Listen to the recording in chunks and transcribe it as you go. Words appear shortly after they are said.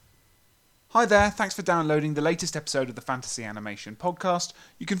Hi there, thanks for downloading the latest episode of the Fantasy Animation Podcast.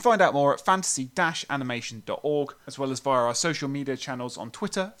 You can find out more at fantasy-animation.org, as well as via our social media channels on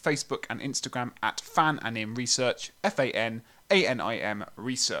Twitter, Facebook and Instagram at FanAnim Research, FANANIM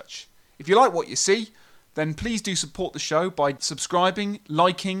Research. If you like what you see, then please do support the show by subscribing,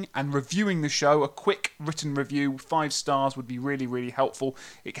 liking and reviewing the show. A quick written review, 5 stars, would be really, really helpful.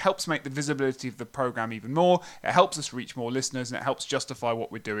 It helps make the visibility of the programme even more. It helps us reach more listeners and it helps justify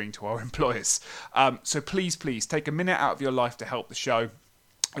what we're doing to our employers. So please take a minute out of your life to help the show.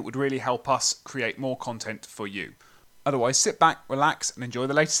 It would really help us create more content for you. Otherwise, sit back, relax and enjoy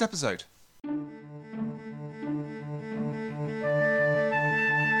the latest episode.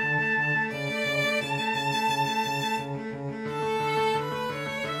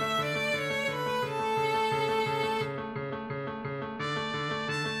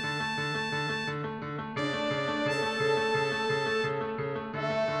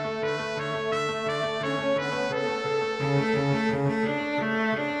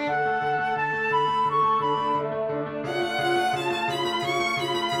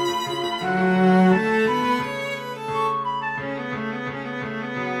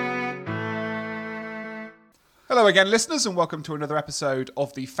 Hello again, listeners, and welcome to another episode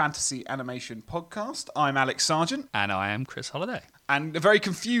of the Fantasy Animation Podcast. I'm Alex Sargent. And I am Chris Holliday. And a very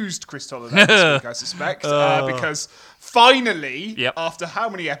confused Chris Holliday this week, I suspect, because finally, after how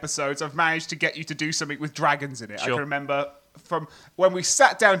many episodes, I've managed to get you to do something with dragons in it. Sure. I can remember from when we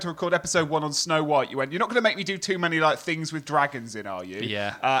sat down to record episode 1 on Snow White, you went, "You're not going to make me do too many things with dragons in, are you?"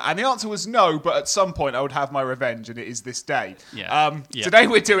 Yeah. And the answer was no, but at some point I would have my revenge, and it is this day. Yeah. Today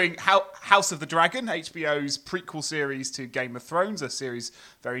we're doing House of the Dragon, HBO's prequel series to Game of Thrones, a series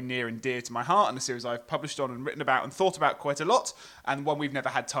very near and dear to my heart, and a series I've published on and written about and thought about quite a lot, and one we've never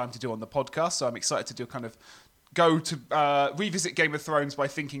had time to do on the podcast, so I'm excited to do revisit Game of Thrones by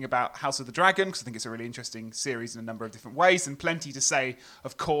thinking about House of the Dragon, because I think it's a really interesting series in a number of different ways, and plenty to say,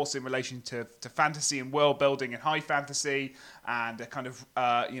 of course, in relation to fantasy and world building and high fantasy, and a kind of,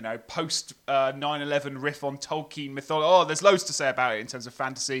 post 9/11 riff on Tolkien mythology. Oh, there's loads to say about it in terms of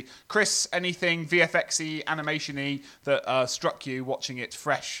fantasy. Chris, anything VFX-y, animation-y that struck you watching it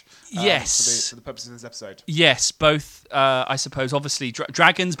fresh? Yes. For the purposes of this episode. Yes, both, I suppose, obviously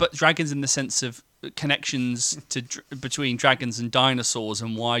dragons, but dragons in the sense of connections between dragons and dinosaurs,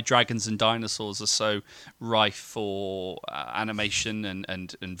 and why dragons and dinosaurs are so rife for animation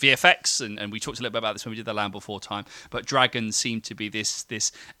and VFX, and we talked a little bit about this when we did The Land Before Time, but dragons seem to be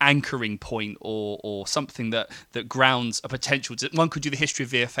this anchoring point or something that grounds a potential one could do the history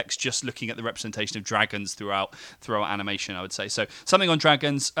of VFX just looking at the representation of dragons throughout animation, I would say. So something on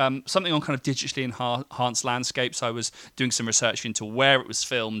dragons, something on kind of digitally enhanced landscapes. I was doing some research into where it was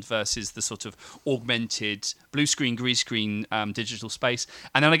filmed versus the sort of augmented blue screen, green screen digital space.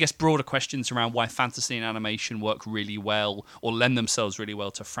 And then I guess broader questions around why fantasy and animation work really well or lend themselves really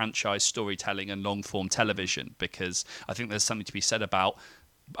well to franchise storytelling and long-form television, because I think there's something to be said about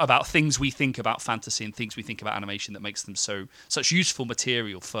things we think about fantasy and things we think about animation that makes them such useful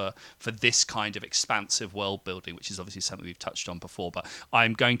material for this kind of expansive world building, which is obviously something we've touched on before. But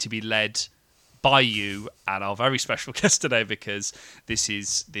I'm going to be led by you and our very special guest today, because this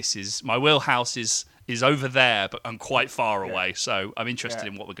is my wheelhouse is over there, but I'm quite far away. So I'm interested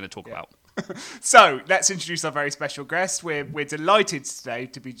in what we're going to talk about. So let's introduce our very special guest. We're delighted today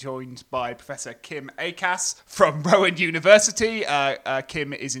to be joined by Professor Kim Akas from Rowan University.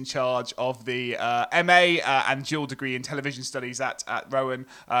 Kim is in charge of the MA and dual degree in television studies at Rowan.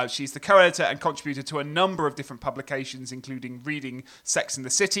 She's the co-editor and contributor to a number of different publications, including Reading Sex and the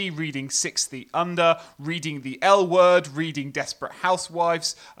City, Reading Six the Under, Reading the L Word, Reading Desperate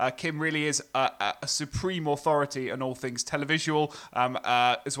Housewives. Kim really is a supreme authority on all things televisual,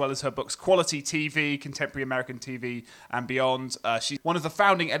 as well as her books Quality TV, Contemporary American TV, and Beyond. She's one of the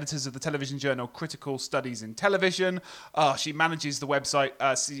founding editors of the television journal Critical Studies in Television. She manages the website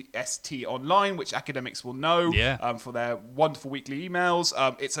CST Online, which academics will know for their wonderful weekly emails.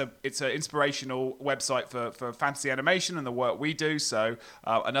 It's an inspirational website for fantasy animation and the work we do, so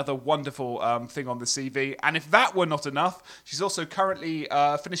another wonderful thing on the CV. And if that were not enough, she's also currently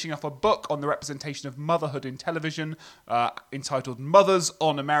finishing off a book on the representation of motherhood in television, entitled Mothers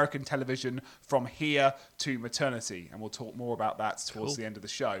on American Television, From Here to Maternity. And we'll talk more about that towards the end of the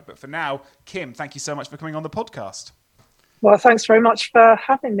show. But for now, Kim, thank you so much for coming on the podcast. Well, thanks very much for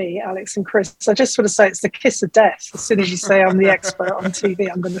having me, Alex and Chris. I just want to say it's the kiss of death. As soon as you say I'm the expert on TV,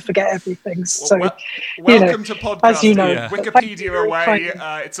 I'm going to forget everything. So, welcome to podcasting. As you know, Wikipedia away.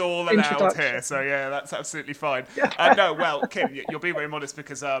 It's all allowed here. So that's absolutely fine. Kim, you're being very modest,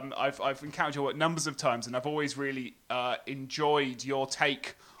 because I've encountered your work numbers of times, and I've always really enjoyed your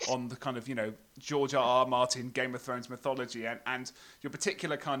take on the kind of, you know, George R. Martin Game of Thrones mythology, and your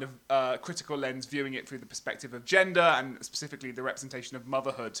particular kind of critical lens viewing it through the perspective of gender and specifically the representation of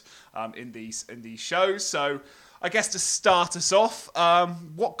motherhood in these shows. So I guess to start us off,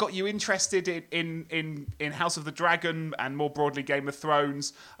 what got you interested in House of the Dragon and more broadly Game of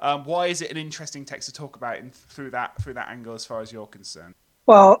Thrones? Why is it an interesting text to talk about through that angle as far as you're concerned?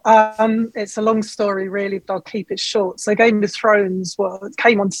 Well, it's a long story, really, but I'll keep it short. So Game of Thrones, it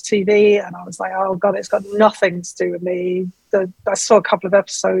came onto TV, and I was like, oh, God, it's got nothing to do with me. I saw a couple of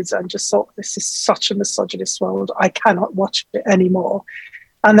episodes and just thought, this is such a misogynist world. I cannot watch it anymore.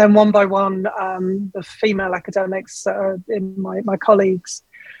 And then one by one, the female academics in my colleagues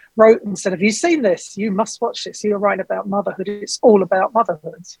wrote and said, have you seen this? You must watch this. You're right about motherhood. It's all about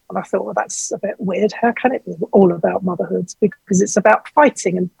motherhood. And I thought, well, that's a bit weird. How can it be all about motherhood? Because it's about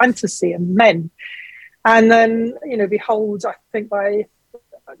fighting and fantasy and men. And then, you know, behold, I think by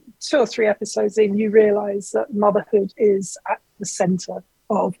 2 or 3 episodes in, you realise that motherhood is at the centre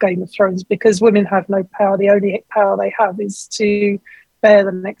of Game of Thrones, because women have no power. The only power they have is to bear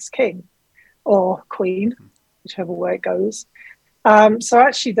the next king or queen, whichever way it goes. So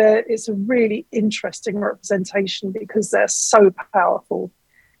actually it's a really interesting representation because they're so powerful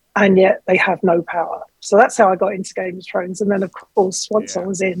and yet they have no power. So that's how I got into Game of Thrones. And then, of course, once I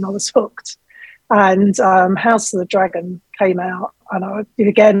was in, I was hooked. And House of the Dragon came out, and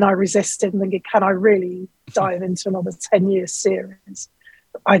I resisted and thinking, can I really dive into another 10-year series?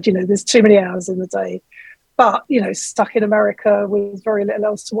 There's too many hours in the day. But, you know, stuck in America with very little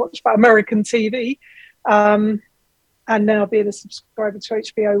else to watch but American TV. And now being a subscriber to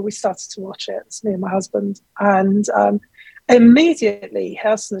HBO, we started to watch it. It's me and my husband. And immediately,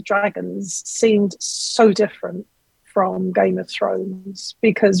 House of the Dragons seemed so different from Game of Thrones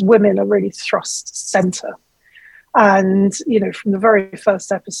because women are really thrust centre. And, you know, from the very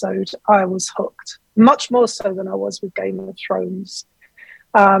first episode, I was hooked, much more so than I was with Game of Thrones.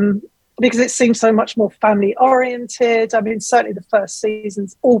 Because it seems so much more family oriented. I mean, certainly the first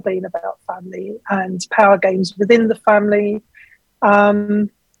season's all been about family and power games within the family.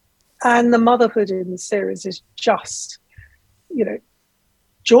 And the motherhood in the series is just, you know,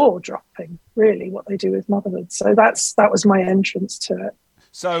 jaw dropping, really, what they do with motherhood. So that was my entrance to it.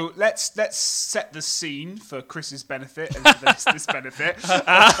 So let's set the scene for Chris's benefit and for this benefit.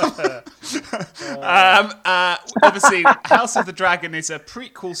 Obviously, House of the Dragon is a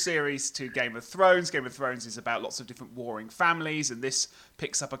prequel series to Game of Thrones. Game of Thrones is about lots of different warring families, and this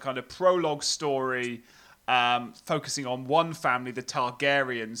picks up a kind of prologue story focusing on one family, the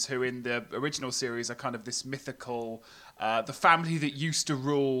Targaryens, who in the original series are kind of this mythical, the family that used to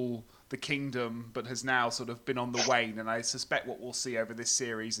rule the kingdom but has now sort of been on the wane. And I suspect what we'll see over this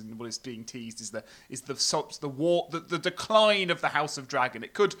series and what is being teased is the decline of the House of Dragon.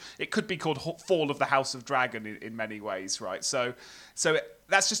 It could be called Fall of the House of Dragon in many ways, right? So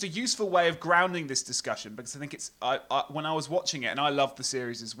that's just a useful way of grounding this discussion, because I think it's when I was watching it, and I loved the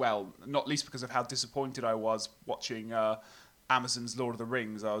series as well, not least because of how disappointed I was watching Amazon's Lord of the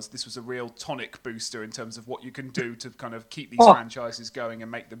Rings. This was a real tonic booster in terms of what you can do to kind of keep these franchises going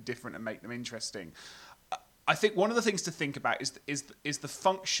and make them different and make them interesting. I think one of the things to think about is the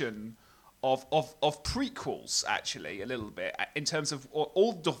function of prequels, actually, a little bit, in terms of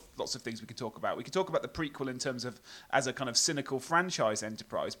lots of things we could talk about. We could talk about the prequel in terms of as a kind of cynical franchise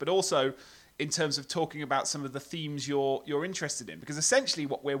enterprise, but also in terms of talking about some of the themes you're interested in. Because essentially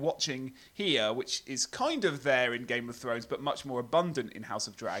what we're watching here, which is kind of there in Game of Thrones, but much more abundant in House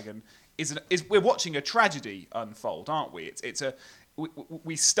of Dragon, is we're watching a tragedy unfold, aren't we?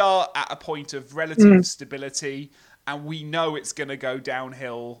 We start at a point of relative stability, and we know it's going to go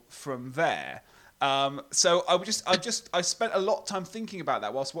downhill from there. So I spent a lot of time thinking about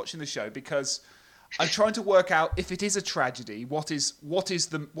that whilst watching the show, because I'm trying to work out, if it is a tragedy, what is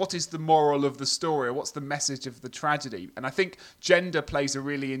the moral of the story, or what's the message of the tragedy? And I think gender plays a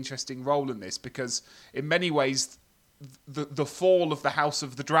really interesting role in this, because in many ways, the fall of the House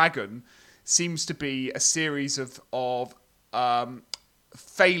of the Dragon seems to be a series of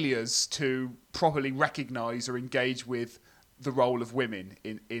failures to properly recognise or engage with the role of women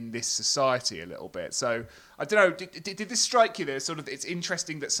in this society a little bit. So I don't know, did this strike you there? Sort of, it's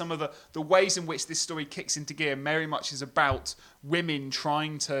interesting that some of the ways in which this story kicks into gear very much is about women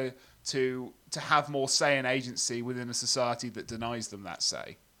trying to have more say and agency within a society that denies them that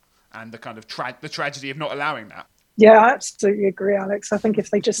say, and the kind of the tragedy of not allowing that. Yeah, I absolutely agree, Alex. I think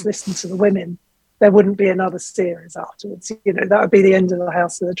if they just listened to the women, there wouldn't be another series afterwards. You know, that would be the end of the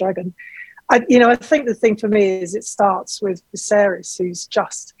House of the Dragon. I think the thing for me is it starts with Viserys, who's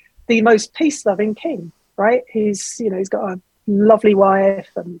just the most peace-loving king, right? He's got a lovely wife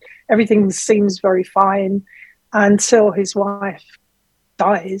and everything seems very fine until his wife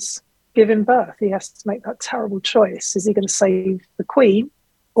dies giving birth. He has to make that terrible choice. Is he going to save the queen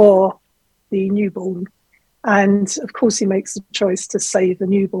or the newborn? And of course he makes the choice to save the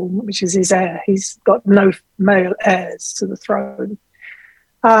newborn, which is his heir. He's got no male heirs to the throne.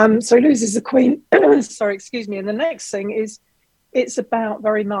 So he loses the queen. Sorry, excuse me. And the next thing is, it's about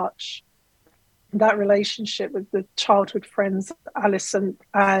very much that relationship with the childhood friends, Alicent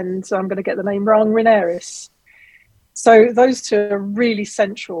and, I'm going to get the name wrong, Rhaenyra. So those two are really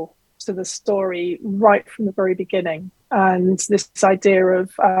central to the story right from the very beginning. And this idea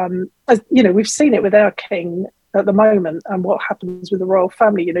of, we've seen it with our king at the moment and what happens with the royal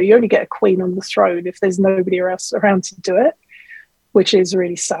family. You only get a queen on the throne if there's nobody else around to do it, which is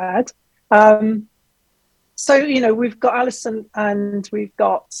really sad. So, we've got Alicent and we've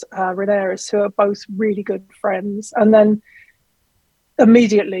got Rhaenyra, who are both really good friends. And then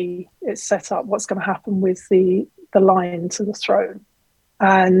immediately it's set up what's going to happen with the line to the throne.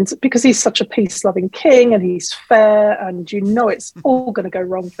 And because he's such a peace-loving king and he's fair and it's all going to go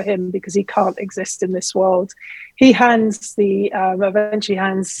wrong for him because he can't exist in this world, he eventually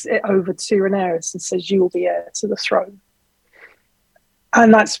hands it over to Rhaenyra and says, you will be heir to the throne.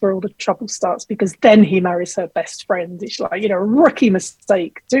 And that's where all the trouble starts, because then he marries her best friend. It's like, rookie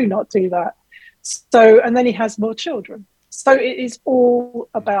mistake. Do not do that. So, and then he has more children. So it is all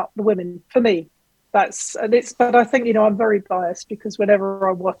about the women for me. But I think, I'm very biased because whenever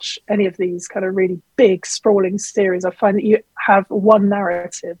I watch any of these kind of really big sprawling series, I find that you have one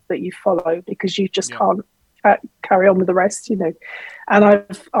narrative that you follow because you just can't carry on with the rest,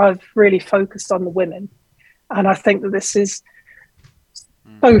 And I've really focused on the women. And I think that this is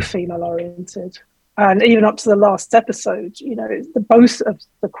so female oriented. And even up to the last episode, both of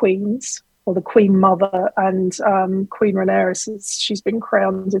the queens, or the Queen Mother and Queen Rhaenyra, since she's been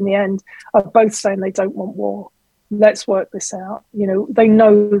crowned in the end, are both saying they don't want war. Let's work this out. They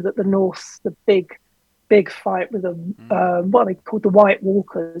know that the North, the big fight with what they call the White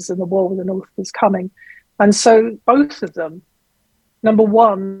Walkers and the war with the North is coming. And so both of them, number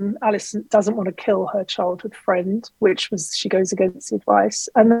one, Alicent doesn't want to kill her childhood friend, she goes against the advice.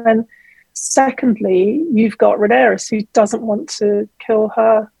 And then secondly, you've got Rhaenyra, who doesn't want to kill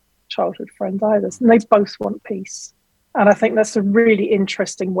her childhood friend either. And they both want peace. And I think that's a really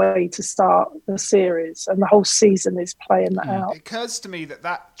interesting way to start the series, and the whole season is playing that out. It occurs to me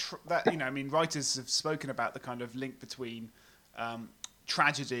that writers have spoken about the kind of link between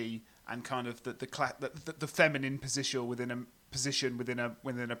tragedy and kind of the feminine position within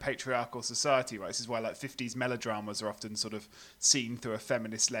a patriarchal society, right? This is why 50s melodramas are often sort of seen through a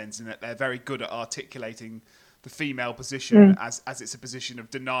feminist lens, in that they're very good at articulating the female position as it's a position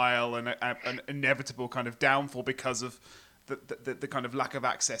of denial and an inevitable kind of downfall because of the kind of lack of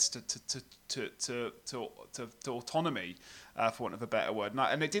access to autonomy, for want of a better word.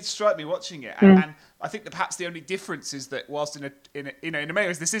 And it did strike me watching it, and I think that perhaps the only difference is that whilst in many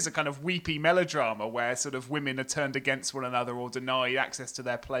ways this is a kind of weepy melodrama where sort of women are turned against one another or denied access to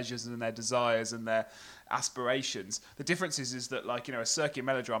their pleasures and their desires and their aspirations. The difference is that a circular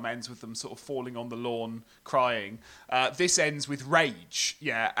melodrama ends with them sort of falling on the lawn crying. This ends with rage,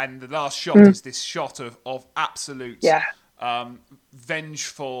 and the last shot is this shot of absolute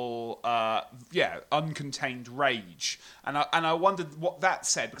vengeful, uncontained rage. And I wondered what that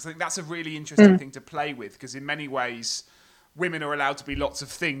said, because I think that's a really interesting thing to play with, because in many ways women are allowed to be lots of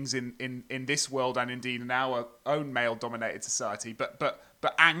things in this world and indeed in our own male-dominated society, but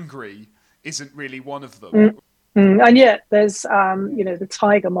angry isn't really one of them. And yet there's, the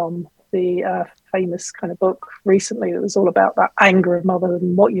Tiger Mom, the famous kind of book recently that was all about that anger of mother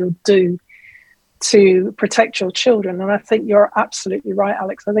and what you'll do to protect your children. And I think you're absolutely right,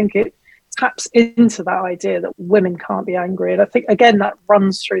 Alex. I think it taps into that idea that women can't be angry. And I think, again, that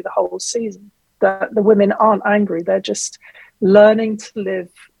runs through the whole season, that the women aren't angry. They're just learning to live,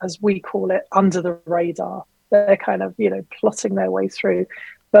 as we call it, under the radar. They're kind of, plotting their way through.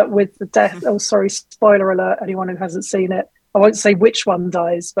 But with the death, spoiler alert, anyone who hasn't seen it, I won't say which one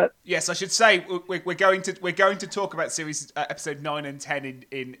dies, but yes, I should say we're going to talk about series episode 9 and 10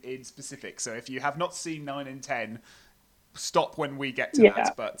 in specific. So if you have not seen 9 and 10, stop when we get to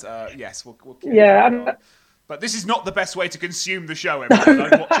that. But yes, we'll on. But this is not the best way to consume the show, everyone.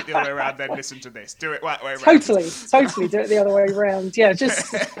 I'd watch it the other way around, then listen to this. Do it that way around. Totally do it the other way around. Yeah,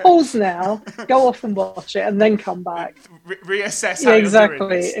 just pause now, go off and watch it, and then come back. Reassess how you're doing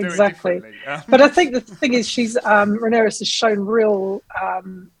this. Exactly. But I think the thing is, Rhaenyra has shown real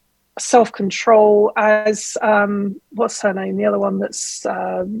self-control as, what's her name? The other one that's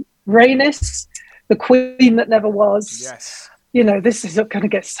Rhaenys, the queen that never was. Yes. this is going to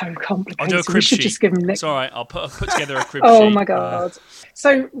get so complicated. I'll do a We crib should sheet. just give him It's all right. I'll put together a crib sheet. Oh my God.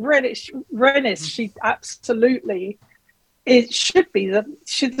 So Rhaenys, she absolutely, it should be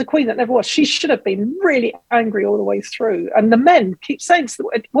she's the queen that never was. She should have been really angry all the way through. And the men keep saying,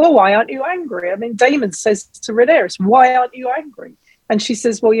 well, why aren't you angry? I mean, Daemon says to Rhaenyra, why aren't you angry? And she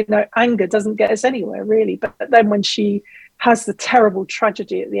says, well, anger doesn't get us anywhere, really. But then when she has the terrible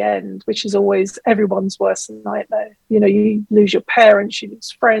tragedy at the end, which is always everyone's worst nightmare. You lose your parents, you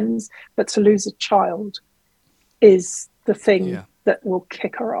lose friends, but to lose a child is the thing that will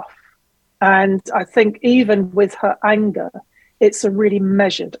kick her off. And I think even with her anger, it's a really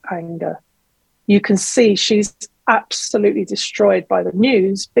measured anger. You can see she's absolutely destroyed by the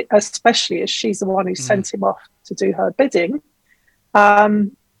news, especially as she's the one who sent him off to do her bidding.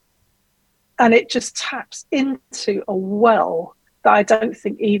 And it just taps into a well that I don't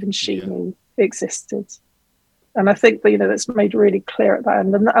think even she knew existed. And I think that, that's made really clear at that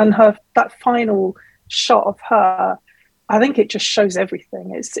end. And that final shot of her, I think it just shows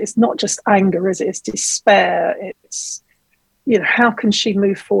everything. It's not just anger, is it? It's despair. It's, how can she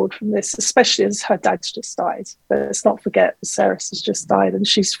move forward from this, especially as her dad's just died. Let's not forget Viserys has just died, and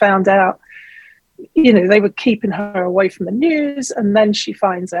she's found out, they were keeping her away from the news, and then she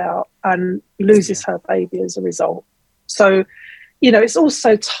finds out and loses her baby as a result. So, it's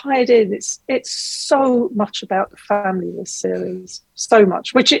also tied in. It's so much about the family, this series, so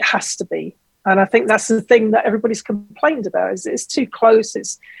much, which it has to be. And I think that's the thing that everybody's complained about, is it's too close.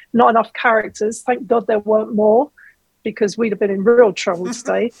 It's not enough characters. Thank God there weren't more, because we'd have been in real trouble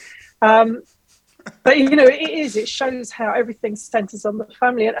today. But, it shows how everything centres on the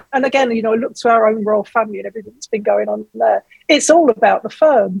family. And again, look to our own royal family and everything that's been going on there. It's all about the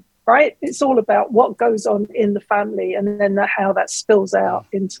firm, right? It's all about what goes on in the family, and then how that spills out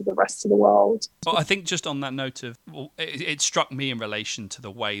into the rest of the world. Well, I think just on that note of, it struck me in relation to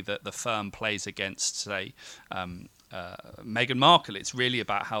the way that the firm plays against, say, Meghan Markle. It's really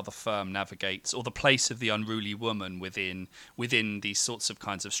about how the firm navigates, or the place of the unruly woman within these sorts of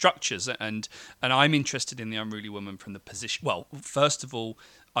kinds of structures. And I'm interested in the unruly woman from the position. Well, first of all,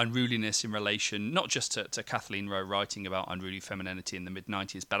 unruliness in relation not just to Kathleen Rowe writing about unruly femininity in the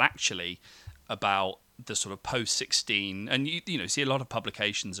mid-90s, but actually about the sort of post-16, and you see a lot of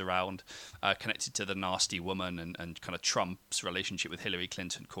publications around connected to the nasty woman and kind of Trump's relationship with Hillary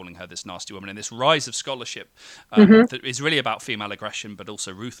Clinton, calling her this nasty woman, and this rise of scholarship that is really about female aggression, but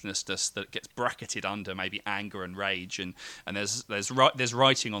also ruthlessness that gets bracketed under maybe anger and rage, and there's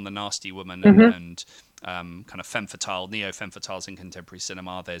writing on the nasty woman and kind of femme fatale, neo-femme fatales in contemporary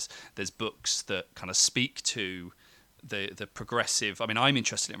cinema. There's books that kind of speak to the progressive. I mean, I'm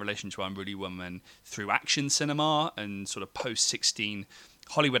interested in relation to Unruly Woman through action cinema and sort of post-16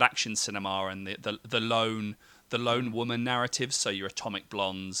 Hollywood action cinema, and the lone woman narratives. So your Atomic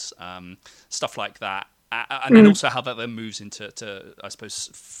Blondes, stuff like that. And then also how that then moves into I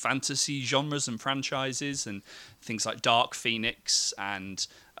suppose fantasy genres and franchises, and things like Dark Phoenix and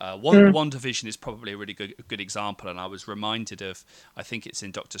WandaVision is probably a really good example. And I was reminded of, I think it's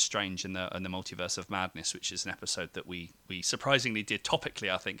in Doctor Strange and the Multiverse of Madness, which is an episode that we surprisingly did topically,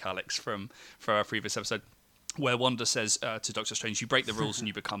 I think, Alex, for our previous episode, where Wanda says to Doctor Strange, you break the rules and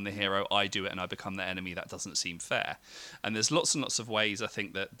you become the hero, I do it and I become the enemy, that doesn't seem fair. And there's lots and lots of ways, I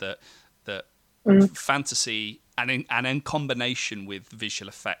think, that fantasy and in combination with visual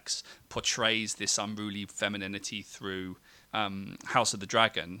effects portrays this unruly femininity through House of the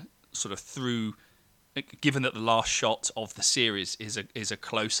Dragon, sort of through, given that the last shot of the series is a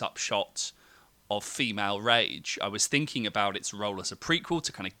close-up shot of female rage. I was thinking about its role as a prequel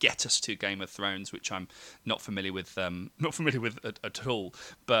to kind of get us to Game of Thrones, which I'm not familiar with at all,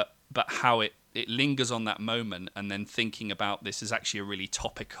 but how it lingers on that moment, and then thinking about this is actually a really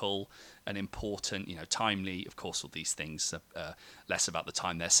topical and important, timely. Of course, all these things are less about the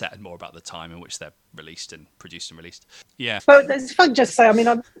time they're set and more about the time in which they're released and produced and released. Yeah. But if I can just say, I mean,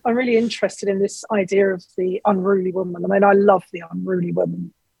 I'm really interested in this idea of the unruly woman. I mean, I love the unruly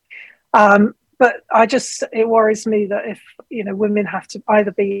woman. But it worries me that if, women have to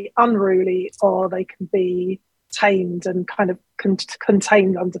either be unruly or they can be tamed and kind of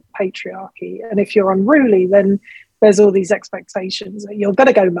contained under patriarchy. And if you're unruly, then there's all these expectations that you're going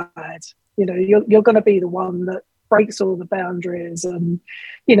to go mad. You're going to be the one that breaks all the boundaries and,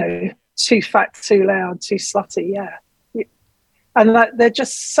 too fat, too loud, too slutty. Yeah. And that they're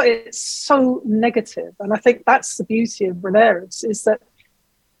just it's so negative. And I think that's the beauty of Rhaenyra, is that,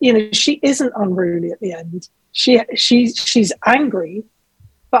 she isn't unruly at the end. She's angry,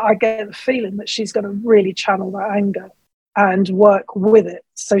 but I get the feeling that she's going to really channel that anger and work with it,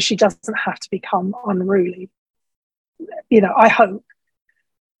 so she doesn't have to become unruly. I hope.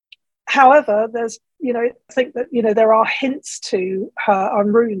 However, there's, I think that, there are hints to her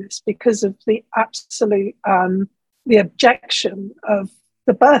unruliness because of the absolute, the objection of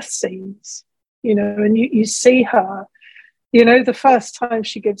the birth scenes, and you see her, the first time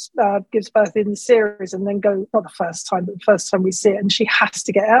she gives birth in the series, and then not the first time, but the first time we see it, and she has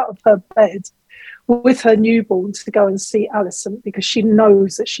to get out of her bed with her newborn to go and see Alicent because she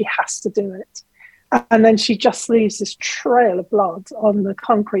knows that she has to do it. And then she just leaves this trail of blood on the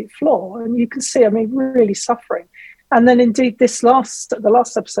concrete floor. And you can see, really suffering. And then indeed the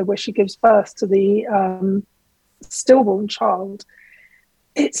last episode where she gives birth to the stillborn child,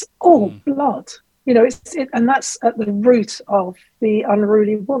 it's all blood. And that's at the root of the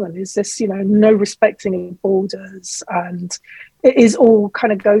unruly woman, is this, no respecting of borders. And it is all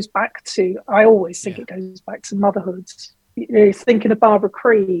kind of goes back to, I always think it goes back to motherhood. Thinking of Barbara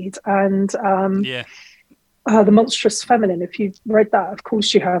Creed and The Monstrous Feminine. If you've read that, of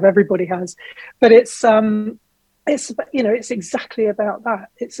course you have. Everybody has, but it's exactly about that.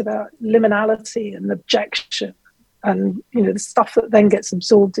 It's about liminality and objection, and the stuff that then gets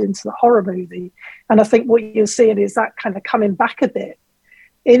absorbed into the horror movie. And I think what you're seeing is that kind of coming back a bit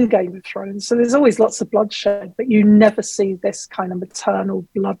in Game of Thrones. So there's always lots of bloodshed, but you never see this kind of maternal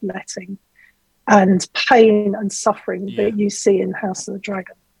bloodletting and pain and suffering that you see in House of the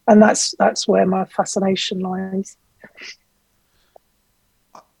Dragon. And that's where my fascination lies.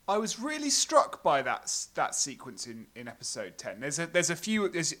 I was really struck by that sequence in episode 10. There's a few,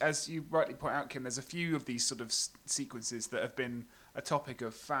 as you rightly point out, Kim, there's a few of these sort of sequences that have been a topic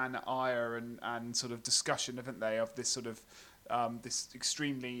of fan ire and sort of discussion, haven't they, of this sort of this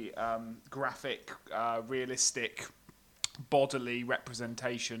extremely graphic, realistic bodily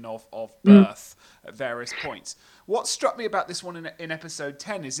representation of birth at various points. What struck me about this one in episode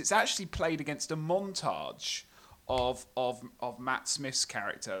 10 is it's actually played against a montage of Matt Smith's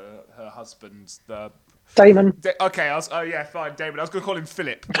character, her husband, the Damon. Okay, fine, Damon. I was going to call him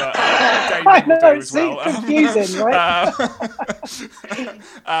Philip, but Damon will do as well. Confusing, right?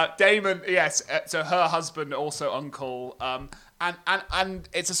 Damon, yes. So her husband, also uncle, and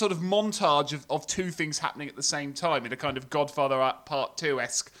it's a sort of montage of two things happening at the same time in a kind of Godfather Part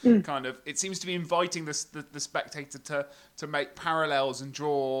 2-esque kind of. It seems to be inviting the spectator to make parallels and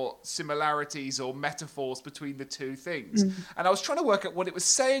draw similarities or metaphors between the two things. And I was trying to work out what it was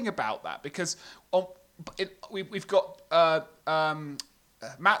saying about that, because we've got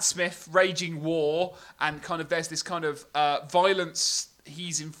Matt Smith raging war, and kind of there's this kind of violence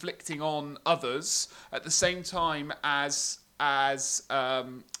he's inflicting on others at the same time as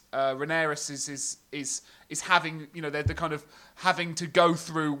Rhaenyra is having, they're the kind of having to go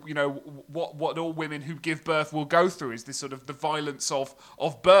through, what all women who give birth will go through, is this sort of the violence of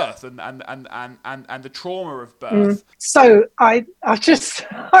birth and the trauma of birth. So I've just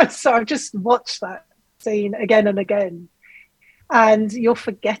watched that scene again and again, and you're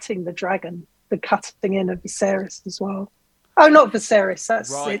forgetting the dragon, the cutting in of Viserys as well. Oh, not Viserys.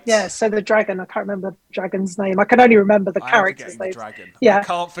 That's right. It. Yeah. So the dragon. I can't remember the dragon's name. I can only remember the character's name. Yeah. I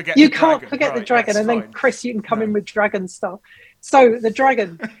can't forget. You can't forget the dragon, and then Chris, you can come in with dragon stuff. So the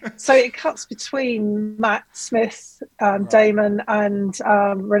dragon. So it cuts between Matt Smith, Damon, and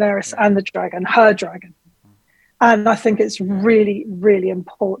Rhaenyra, and the dragon, her dragon. And I think it's really, really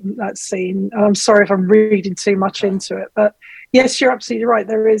important, that scene. And I'm sorry if I'm reading too much into it, but yes, you're absolutely right.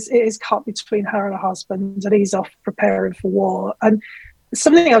 It is cut between her and her husband, and he's off preparing for war. And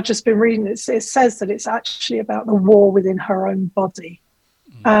something I've just been reading, it says that it's actually about the war within her own body.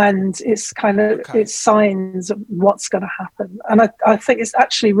 And it's kind of, it's signs of what's going to happen. And I think it's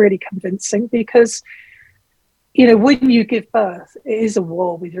actually really convincing, because, when you give birth, it is a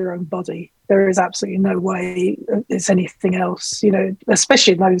war with your own body. There is absolutely no way it's anything else,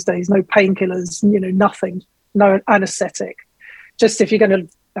 especially in those days, no painkillers, nothing, no anesthetic. Just if you're going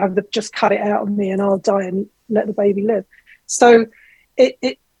to just cut it out of me and I'll die and let the baby live. So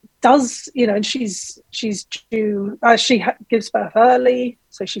it does, and she's due, she gives birth early,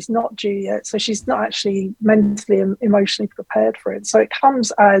 so she's not due yet. So she's not actually mentally and emotionally prepared for it. So it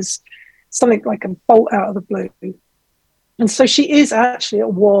comes as something like a bolt out of the blue. And so she is actually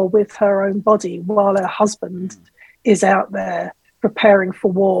at war with her own body, while her husband is out there preparing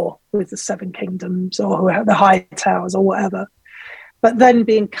for war with the Seven Kingdoms or the High Towers or whatever. But then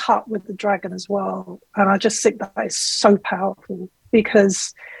being cut with the dragon as well. And I just think that is so powerful,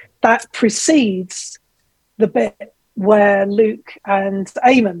 because that precedes the bit where Luke and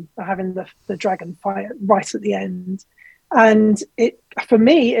Aemon are having the dragon fight right at the end. And for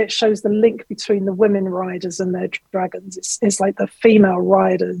me, it shows the link between the women riders and their dragons. It's like the female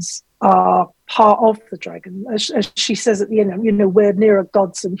riders are part of the dragon. As she says at the end, we're nearer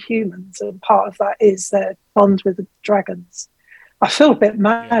gods than humans, and part of that is their bond with the dragons. I feel a bit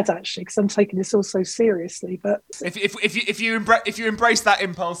mad actually because I'm taking this all so seriously. But if you embrace that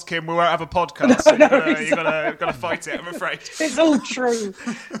impulse, Kim, we won't have a podcast. So you're gonna fight it. I'm afraid it's all true.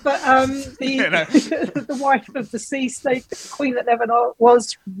 But the wife of the sea snake, the queen that never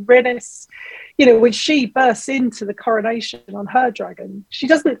was, Rhaenys, when she bursts into the coronation on her dragon, she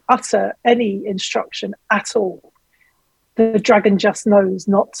doesn't utter any instruction at all. The dragon just knows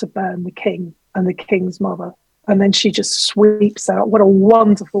not to burn the king and the king's mother. And then she just sweeps out. What a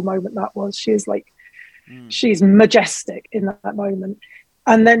wonderful moment that was. She's majestic in that moment.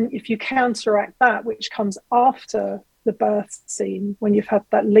 And then if you counteract that, which comes after the birth scene, when you've had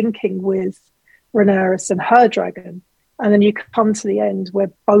that linking with Rhaenyra and her dragon, and then you come to the end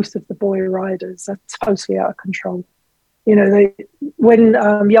where both of the boy riders are totally out of control. When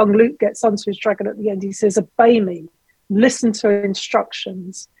young Luke gets onto his dragon at the end, he says, "Obey me, listen to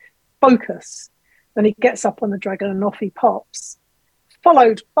instructions, focus." Then he gets up on the dragon and off he pops,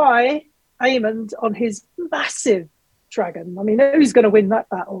 followed by Aemond on his massive dragon. I mean, who's going to win that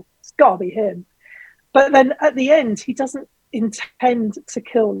battle? It's got to be him. But then at the end, he doesn't intend to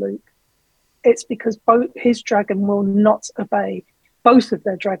kill Luke. It's because both his dragon will not obey. Both of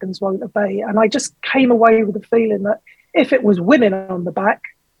their dragons won't obey. And I just came away with the feeling that if it was women on the back,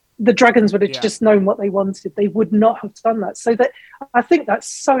 the dragons would have just known what they wanted. They would not have done that. So that I think that's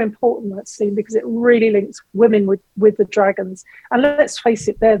so important, that scene, because it really links women with the dragons. And let's face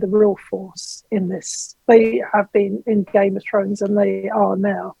it, they're the real force in this. They have been in Game of Thrones and they are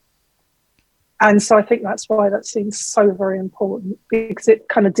now. And so I think that's why that scene's so very important, because it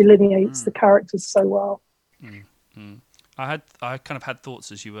kind of delineates the characters so well. I kind of had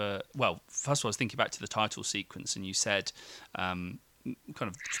thoughts as you were, well, first of all, I was thinking back to the title sequence, and you said kind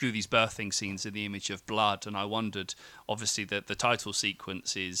of through these birthing scenes in the image of blood, and I wondered, obviously, that the title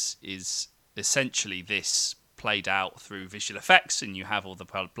sequence is essentially this played out through visual effects, and you have all the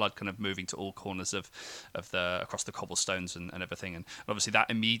blood kind of moving to all corners of the across the cobblestones and everything, and obviously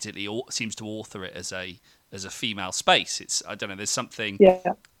that immediately seems to author it as a female space. It's, I don't know, there's something. Yeah.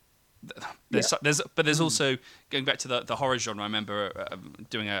 There's also, going back to the horror genre, I remember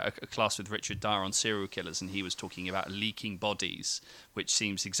doing a class with Richard Dyer on serial killers, and he was talking about leaking bodies, which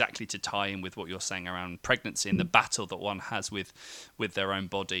seems exactly to tie in with what you're saying around pregnancy and the battle that one has with their own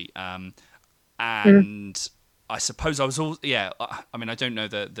body. And I suppose I was all, I mean, I don't know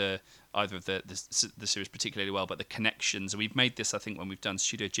either of the series particularly well, but the connections, and we've made this, I think, when we've done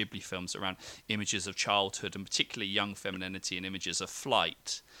Studio Ghibli films around images of childhood and particularly young femininity and images of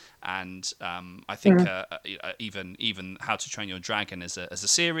flight. And I think even How to Train Your Dragon as a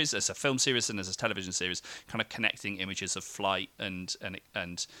series, as a film series and as a television series, kind of connecting images of flight and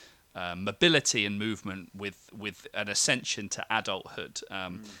mobility and movement with an ascension to adulthood.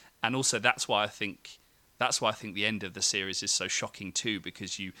 And also that's why I think the end of the series is so shocking too,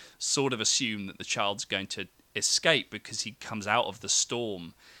 because you sort of assume that the child's going to escape because he comes out of the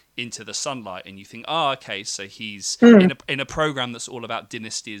storm into the sunlight, and you think, oh, okay, so he's in a program that's all about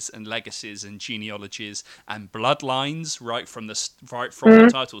dynasties and legacies and genealogies and bloodlines right from the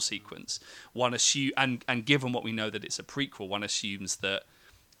title sequence. One and given what we know that it's a prequel, one assumes that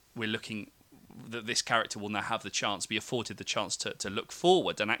we're looking that this character will now have the chance, be afforded the chance to look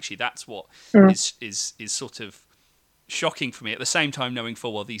forward, and actually that's what is sort of shocking for me. At the same time, knowing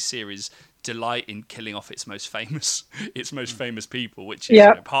full well these series delight in killing off its most famous people, which is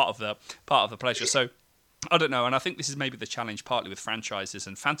part of the pleasure. So I don't know, and I think this is maybe the challenge partly with franchises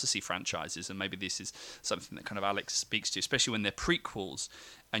and fantasy franchises, and maybe this is something that kind of Alex speaks to, especially when they're prequels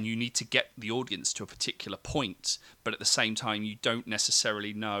and you need to get the audience to a particular point, but at the same time you don't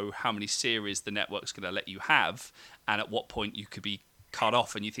necessarily know how many series the network's going to let you have and at what point you could be cut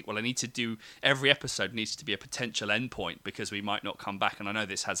off, and you think, well, I need to do, every episode needs to be a potential endpoint because we might not come back. And I know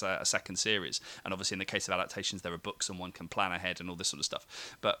this has a second series, and obviously in the case of adaptations there are books and one can plan ahead and all this sort of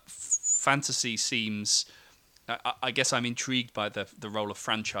stuff, but fantasy seems, I guess I'm intrigued by the role of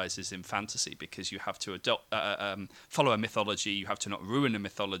franchises in fantasy, because you have to follow a mythology, you have to not ruin a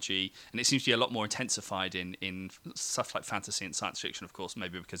mythology, and it seems to be a lot more intensified in stuff like fantasy and science fiction, of course,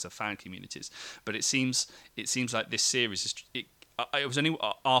 maybe because of fan communities. But it seems like this series it was only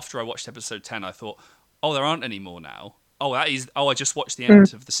after I watched episode 10 I thought, oh, there aren't any more now. I just watched the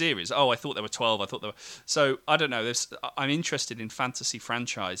end of the series. Oh, I thought there were 12. So I don't know. I'm interested in fantasy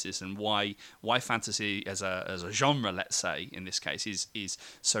franchises and why fantasy as a genre, let's say in this case, is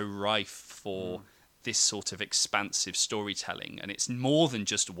so rife for this sort of expansive storytelling. And it's more than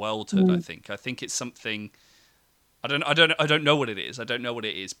just worldhood. I think it's something. I don't know what it is. I don't know what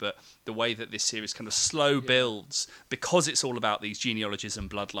it is, but the way that this series kind of slow builds, because it's all about these genealogies and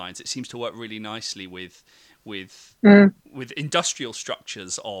bloodlines, it seems to work really nicely with industrial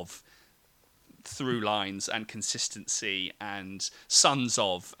structures of through lines and consistency and sons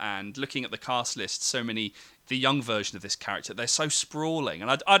of, and looking at the cast list, so many, the young version of this character, they're so sprawling, and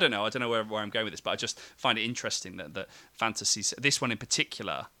I don't know where I'm going with this, but I just find it interesting that fantasies, this one in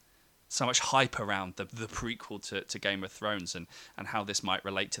particular, so much hype around the prequel to Game of Thrones, and how this might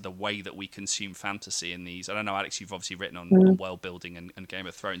relate to the way that we consume fantasy in these. I don't know, Alex, you've obviously written on world building and Game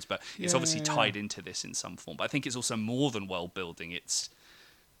of Thrones, but it's obviously tied into this in some form. But I think it's also more than world building. It's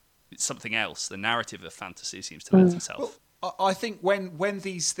something else. The narrative of fantasy seems to lend itself. Well, I think when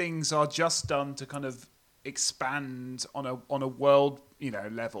these things are just done to kind of expand on a world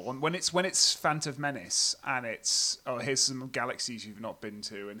level, and when it's Phantom Menace and it's here's some galaxies you've not been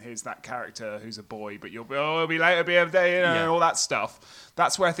to, and here's that character who's a boy but it'll be later, be a day, all that stuff,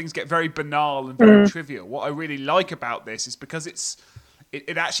 that's where things get very banal and very trivial. What I really like about this is because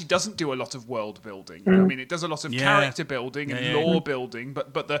it actually doesn't do a lot of world building. I mean, it does a lot of character building and lore building,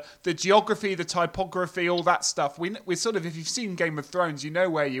 but the geography, the typography, all that stuff, we're sort of, if you've seen Game of Thrones, you know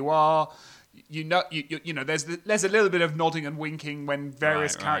where you are. You know, there's a little bit of nodding and winking when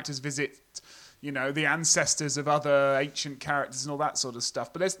various characters visit, the ancestors of other ancient characters and all that sort of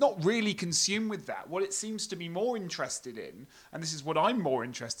stuff. But it's not really consumed with that. What it seems to be more interested in, and this is what I'm more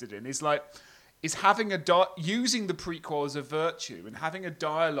interested in, is having using the prequel as a virtue and having a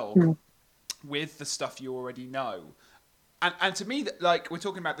dialogue with the stuff you already know. And to me, we're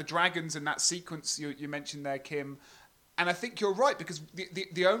talking about the dragons and that sequence you mentioned there, Kim. And I think you're right, because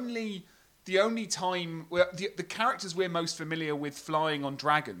the only time the characters we're most familiar with flying on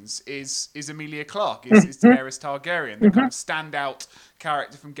dragons is Emilia Clarke, is Daenerys Targaryen, the kind of standout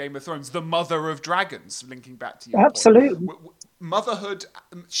character from Game of Thrones, the mother of dragons, linking back to your absolutely point. Motherhood,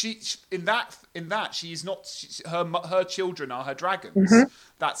 she in that she's not, her children are her dragons.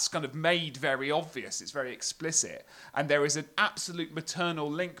 That's kind of made very obvious. It's very explicit, and there is an absolute maternal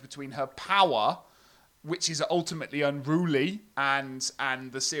link between her power, which is ultimately unruly, and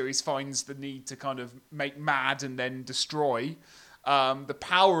the series finds the need to kind of make mad and then destroy, the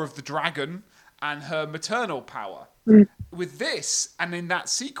power of the dragon and her maternal power. With this, and in that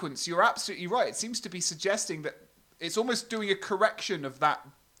sequence, you're absolutely right. It seems to be suggesting that it's almost doing a correction of that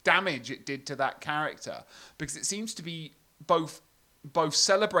damage it did to that character, because it seems to be both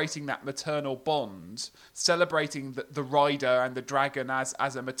celebrating that maternal bond, celebrating the rider and the dragon as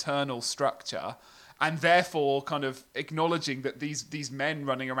a maternal structure, and therefore kind of acknowledging that these men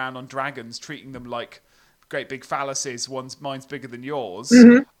running around on dragons, treating them like great big phalluses, mine's bigger than yours,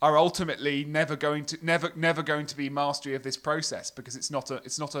 are ultimately never going to be mastery of this process, because it's not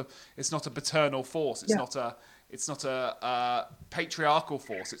a paternal force. It's not a patriarchal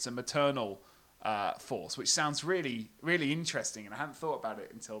force. It's a maternal force, which sounds really, really interesting, and I hadn't thought about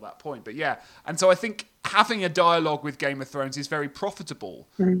it until that point. But yeah, and so I think having a dialogue with Game of Thrones is very profitable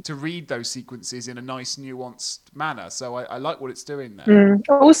to read those sequences in a nice, nuanced manner. So I like what it's doing there.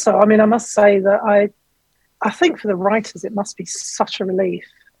 Also, I mean, I must say that I think for the writers it must be such a relief,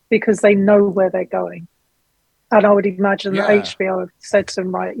 because they know where they're going. And I would imagine that HBO have said to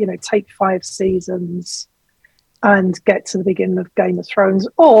them, right, take 5 seasons and get to the beginning of Game of Thrones,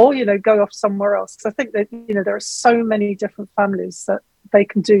 or, go off somewhere else. Because I think that, there are so many different families that they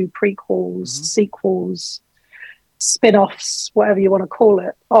can do prequels, sequels, spin-offs, whatever you want to call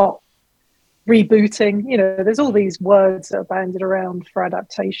it, or rebooting. There's all these words that are bandied around for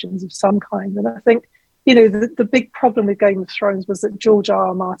adaptations of some kind. And I think, the big problem with Game of Thrones was that George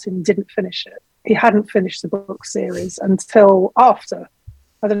R.R. Martin didn't finish it. He hadn't finished the book series until after.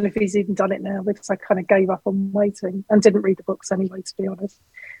 I don't know if he's even done it now, because I kind of gave up on waiting and didn't read the books anyway, to be honest.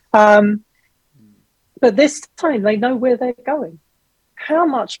 But this time they know where they're going. How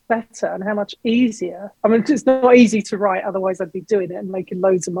much better and how much easier. I mean, it's not easy to write, otherwise I'd be doing it and making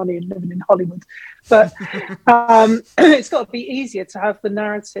loads of money and living in Hollywood. But it's got to be easier to have the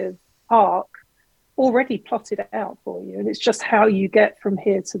narrative arc already plotted out for you. And it's just how you get from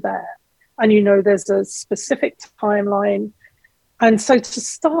here to there. And, there's a specific timeline. And so to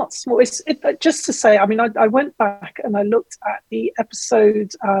start small, just to say, I mean, I went back and I looked at the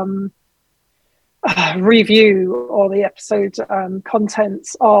episode review, or the episode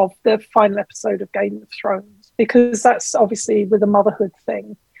contents of the final episode of Game of Thrones, because that's obviously with the motherhood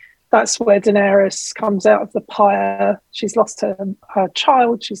thing. That's where Daenerys comes out of the pyre. She's lost her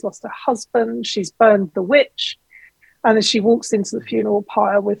child, she's lost her husband, she's burned the witch, and then she walks into the funeral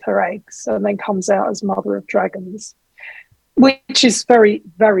pyre with her eggs and then comes out as mother of dragons. which is very,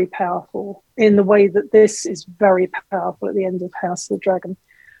 very powerful in the way that this is very powerful at the end of House of the Dragon.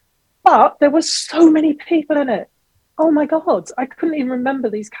 But there were so many people in it. Oh my God, I couldn't even remember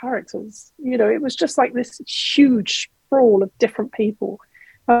these characters. You know, it was just like this huge sprawl of different people.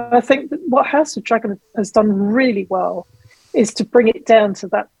 I think that what House of Dragon has done really well is to bring it down to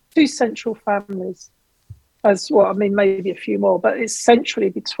that two central families as well. I mean, maybe a few more, but it's centrally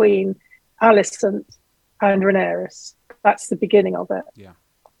between Alicent and Rhaenyra. That's the beginning of it. Yeah.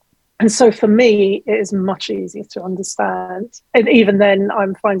 And so for me, it is much easier to understand. And even then,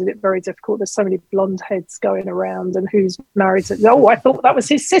 I'm finding it very difficult. There's so many blonde heads going around and who's married to, oh, I thought that was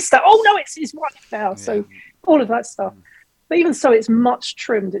his sister. Oh, no, it's his wife now. Yeah. So all of that stuff. But even so, it's much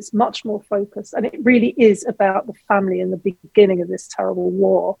trimmed. It's much more focused. And it really is about the family in the beginning of this terrible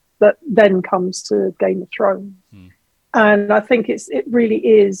war that then comes to Game of Thrones. And I think it really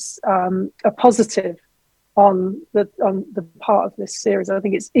is a positive on the part of this series. I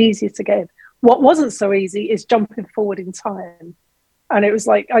think it's easier to get in. What wasn't so easy is jumping forward in time. And it was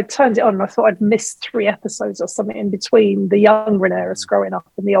like, I turned it on and I thought I'd missed 3 episodes or something in between the young Rhaenyra growing up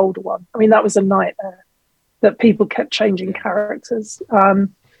and the older one. I mean, that was a nightmare that people kept changing characters.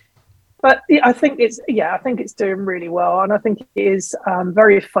 But I think it's doing really well. And I think it is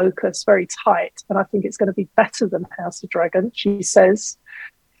very focused, very tight. And I think it's going to be better than House of Dragon, she says,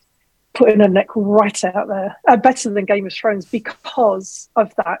 putting her neck right out there, better than Game of Thrones because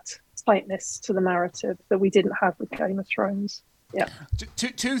of that tightness to the narrative that we didn't have with Game of Thrones. Yeah.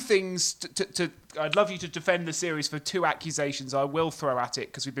 Two things. I'd love you to defend the series for 2 accusations I will throw at it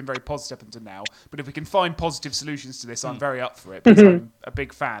because we've been very positive up until now. But if we can find positive solutions to this, I'm very up for it because I'm a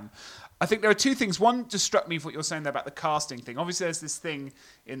big fan. I think there are 2 things. One just struck me for what you're saying there about the casting thing. Obviously, there's this thing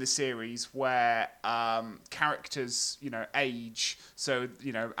in the series where characters, age. So,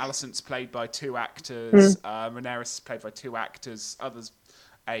 Alicent's played by 2 actors, Rhaenyra is played by 2 actors, others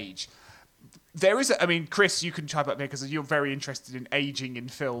age. There is, Chris, you can chime up there because you're very interested in aging in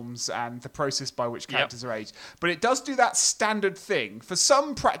films and the process by which characters are aged. But it does do that standard thing for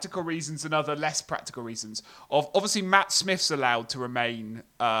some practical reasons and other less practical reasons. Obviously, Matt Smith's allowed to remain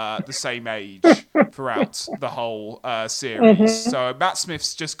the same age throughout the whole series. So Matt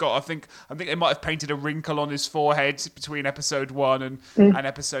Smith's just got, I think they might have painted a wrinkle on his forehead between episode 1 and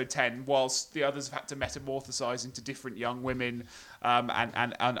episode 10, whilst the others have had to metamorphosize into different young women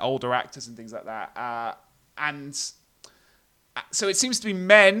and older actors and things like that. And so it seems to be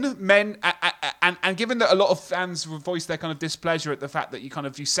men, and given that a lot of fans voiced their kind of displeasure at the fact that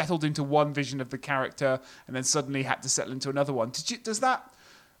you settled into one vision of the character and then suddenly had to settle into another one. Does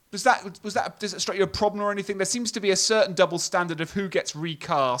it strike you a problem or anything? There seems to be a certain double standard of who gets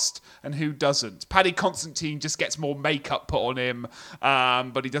recast and who doesn't. Paddy Constantine just gets more makeup put on him,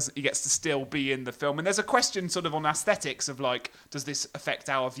 but he doesn't. He gets to still be in the film. And there's a question sort of on aesthetics of like, does this affect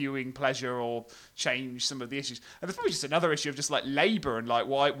our viewing pleasure or change some of the issues? And there's probably just another issue of just like labour and like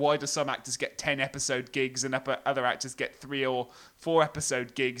why do some actors get 10 episode gigs and other actors get 3 or 4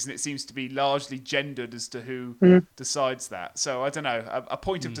 episode gigs, and it seems to be largely gendered as to who decides that. So I don't know. A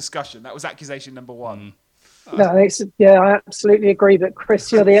point of discussion. That was accusation number 1. No, I absolutely agree. But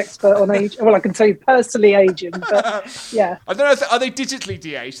Chris, you're the expert on age. Well, I can tell you personally aging, but yeah. I don't know. Are they digitally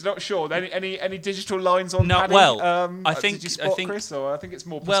de-aged? I'm not sure. Any digital lines on? No. Paddy? Well, I think. Did you spot Chris, or I think it's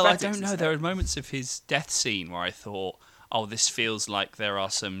more. Well, I don't know. There are moments of his death scene where I thought, oh, this feels like there are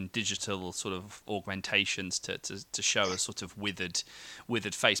some digital sort of augmentations to show a sort of withered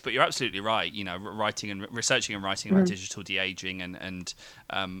face. But you're absolutely right. Researching and writing about digital de-aging and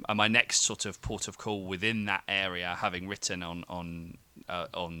my next sort of port of call within that area, having written on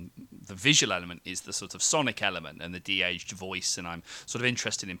the visual element, is the sort of sonic element and the de-aged voice, and I'm sort of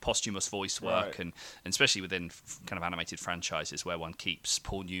interested in posthumous voice work, and especially within kind of animated franchises where one keeps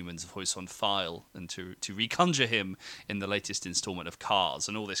Paul Newman's voice on file and to reconjure him in the latest installment of Cars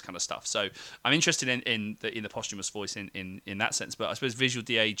and all this kind of stuff. So I'm interested in the posthumous voice in that sense. But I suppose visual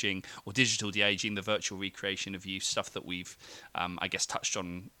de-aging or digital de-aging, the virtual recreation of youth, stuff that we've I guess touched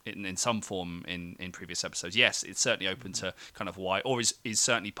on in some form in previous episodes. Yes, it's certainly open to kind of wide, or is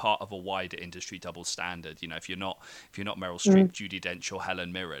certainly part of a wider industry double standard. If you're not Meryl Streep, Judi Dench, or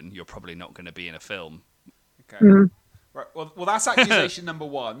Helen Mirren, you're probably not going to be in a film. Okay. Right. Well, that's accusation number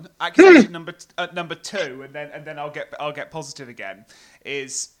 1. Accusation number 2, and then I'll get positive again.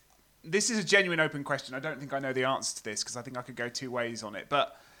 This is a genuine open question. I don't think I know the answer to this because I think I could go 2 ways on it.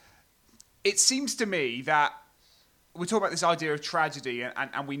 But it seems to me that we're talking about this idea of tragedy,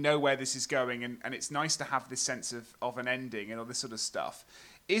 and we know where this is going, and it's nice to have this sense of an ending and all this sort of stuff.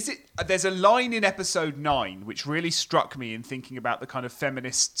 Is it? There's a line in episode 9 which really struck me in thinking about the kind of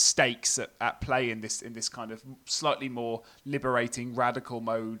feminist stakes at play in this kind of slightly more liberating, radical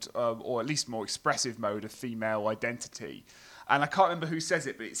mode, or at least more expressive mode of female identity. And I can't remember who says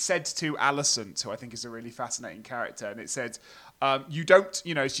it, but it's said to Alicent, who I think is a really fascinating character, and it said, you don't,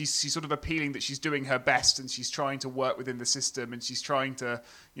 she's sort of appealing that she's doing her best and she's trying to work within the system and she's trying to,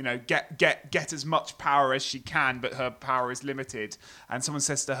 get as much power as she can, but her power is limited. And someone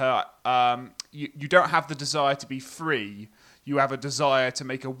says to her, you don't have the desire to be free. You have a desire to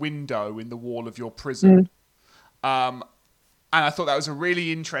make a window in the wall of your prison. And I thought that was a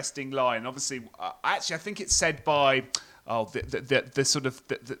really interesting line. Obviously, I think it's said by... the sort of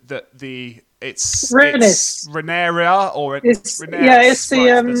it's Rhaenys. Rhaenyra or It's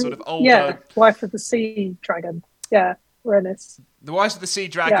Rhaenyra, the sort of older wife of the sea dragon. Yeah, Rhaenys. The wife of the sea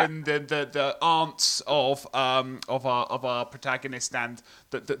dragon, the aunt of our protagonist, and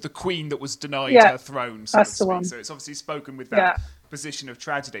the queen that was denied her throne. So that's the one. So it's obviously spoken with that position of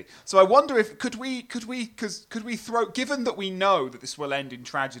tragedy. So I wonder if could we throw, given that we know that this will end in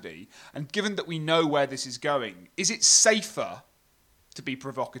tragedy, and given that we know where this is going, is it safer, to be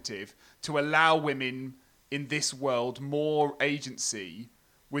provocative, to allow women in this world more agency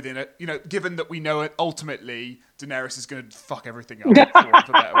within a, given that we know ultimately Daenerys is going to fuck everything up,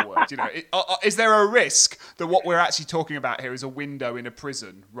 for better words. Is there a risk that what we're actually talking about here is a window in a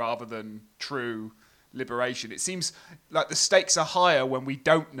prison rather than true liberation? It seems like the stakes are higher when we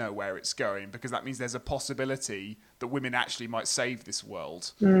don't know where it's going, because that means there's a possibility that women actually might save this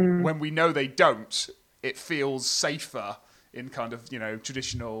world. When we know they don't, it feels safer in kind of,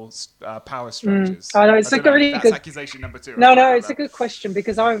 traditional power structures. I know, it's really that's good accusation number 2. No, it's a good question,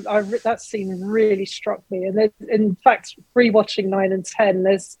 because that scene really struck me. And in fact, rewatching 9 and 10,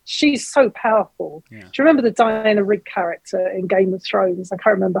 she's so powerful. Yeah. Do you remember the Diana Rigg character in Game of Thrones? I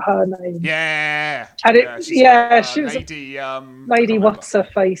can't remember her name. Yeah. And she was Lady what's her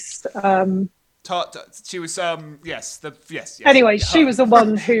face. She was yes. Anyway, she was the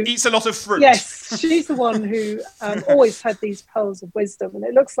one who eats a lot of fruit. Yes, she's the one who always had these pearls of wisdom, and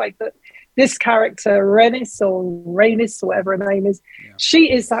it looks like that this character Rhaenys or whatever her name is,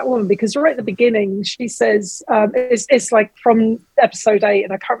 she is that woman, because right at the beginning she says it's like from episode 8,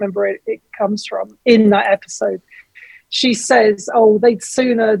 and I can't remember where it comes from in that episode. She says, "Oh, they'd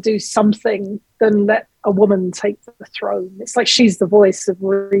sooner do something than let a woman take the throne." It's like she's the voice of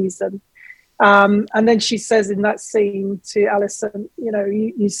reason. And then she says in that scene to Alicent,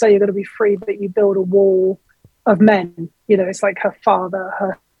 you say you're going to be free, but you build a wall of men. It's like her father,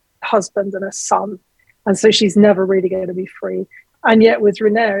 her husband, and her son. And so she's never really going to be free. And yet with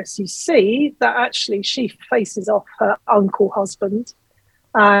Rhaenyra, you see that actually she faces off her uncle husband.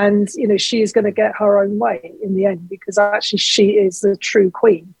 And, she is going to get her own way in the end, because actually she is the true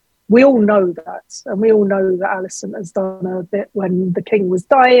queen. We all know that, and we all know that Alicent has done a bit when the king was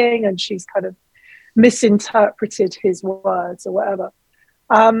dying, and she's kind of misinterpreted his words or whatever.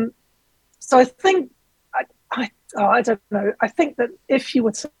 So I think, I don't know. I think that if you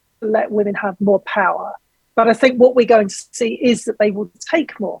were to let women have more power, but I think what we're going to see is that they will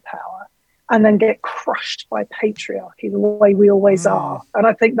take more power and then get crushed by patriarchy the way we always are. And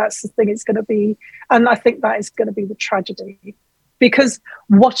I think that's the thing it's going to be, and I think that is going to be the tragedy. Because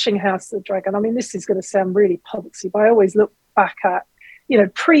watching House of the Dragon, I mean, this is going to sound really poxy, but I always look back at,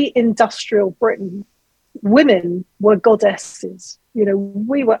 pre-industrial Britain, women were goddesses.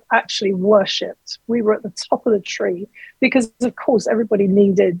 We were actually worshipped. We were at the top of the tree because, of course, everybody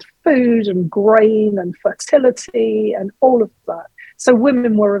needed food and grain and fertility and all of that. So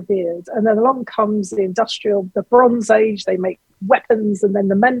women were revered. And then along comes the Bronze Age, they make weapons, and then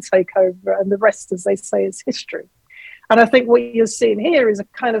the men take over, and the rest, as they say, is history. And I think what you're seeing here is a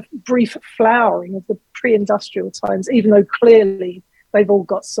kind of brief flowering of the pre-industrial times, even though clearly they've all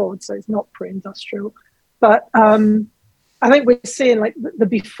got swords, so it's not pre-industrial. But I think we're seeing like the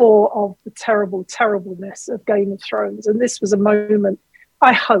before of the terribleness of Game of Thrones. And this was a moment,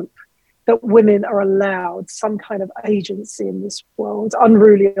 I hope, that women are allowed some kind of agency in this world,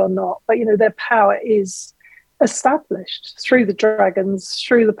 unruly or not. But, their power is established through the dragons,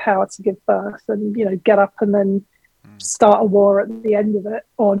 through the power to give birth and, get up and then start a war at the end of it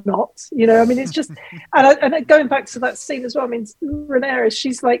or not. It's just, and going back to that scene as well, Rhaenyra,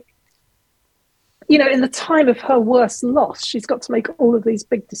 she's like, in the time of her worst loss, she's got to make all of these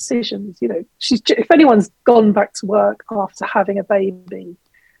big decisions. If anyone's gone back to work after having a baby,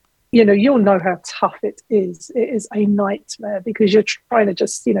 you'll know how tough it is. It is a nightmare because you're trying to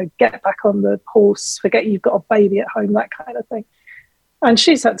just, get back on the horse, forget you've got a baby at home, that kind of thing. And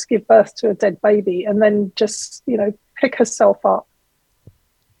she's had to give birth to a dead baby and then just, pick herself up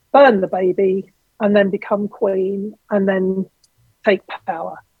burn the baby, and then become queen, and then take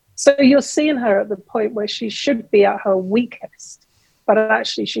power. So you're seeing her at the point where she should be at her weakest, but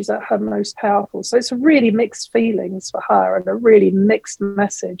actually she's at her most powerful. So it's really mixed feelings for her and a really mixed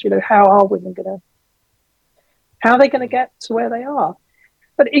message. How are women how are they going to get to where they are?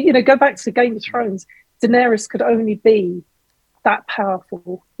 But, go back to Game of Thrones. Daenerys could only be that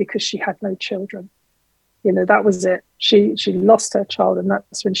powerful because she had no children. That was it. She lost her child, and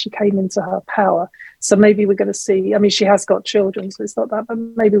that's when she came into her power. So maybe we're going to see, she has got children, so it's not that, but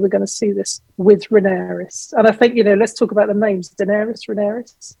maybe we're going to see this with Rhaenyra. And I think, let's talk about the names. Daenerys,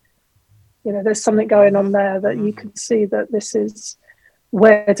 Rhaenyra. There's something going on there that you can see that this is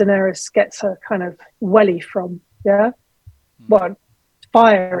where Daenerys gets her kind of welly from. Yeah. Well,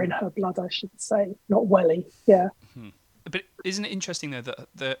 fire in her blood, I should say, not welly. Yeah. But isn't it interesting though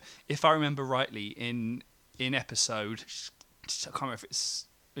that if I remember rightly in episode, I can't remember if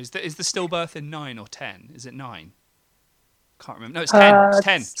is the stillbirth in 9 or 10? Is it 9? Can't remember. No, it's 10. It's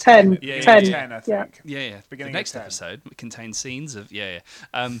 10. It's 10. Yeah, 10. 10, I think. Yeah. The next episode contains scenes of the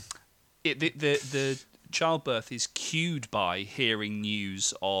childbirth is cued by hearing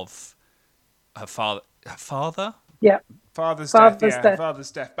news of her father. Her father? Yeah. Father's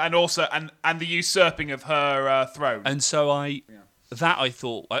death, and also and the usurping of her throne. And so I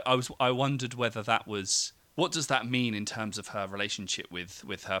thought I wondered whether that was, what does that mean in terms of her relationship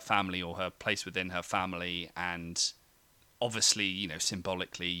with her family or her place within her family, and obviously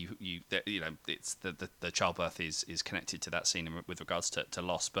symbolically it's the childbirth is connected to that scene with regards to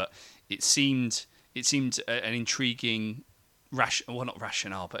loss, but it seemed an intriguing not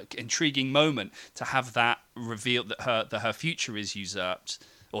rationale, but intriguing moment to have that revealed that her future is usurped,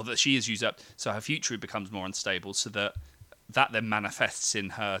 or that she is usurped, so her future becomes more unstable, so that then manifests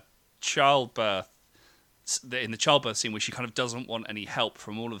in her childbirth, in the childbirth scene, where she kind of doesn't want any help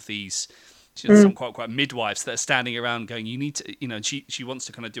from all of these some quite midwives that are standing around going, you need to, and she wants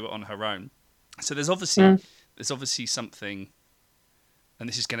to kind of do it on her own. So there's obviously something. And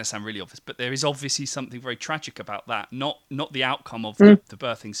this is going to sound really obvious, but there is obviously something very tragic about that. Not the outcome of the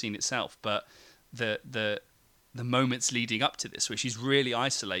birthing scene itself, but the moments leading up to this, where she's really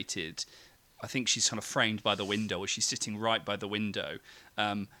isolated. I think she's kind of framed by the window, or she's sitting right by the window,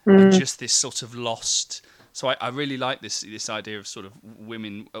 and just this sort of lost. So I really like this idea of sort of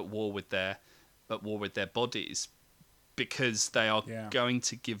women at war with their bodies, because they are going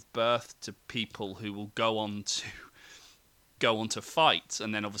to give birth to people who will go on to fight,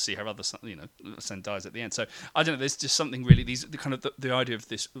 and then obviously her other son dies at the end. So I don't know. There's just something really. The idea of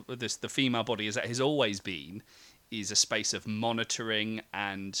this the female body has always been is a space of monitoring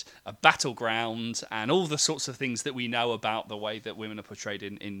and a battleground and all the sorts of things that we know about the way that women are portrayed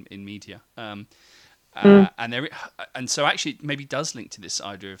in media. And so actually it maybe does link to this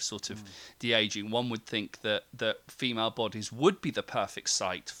idea of sort of de-aging. One would think that female bodies would be the perfect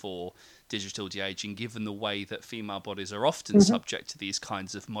site for digital de-aging, given the way that female bodies are often subject to these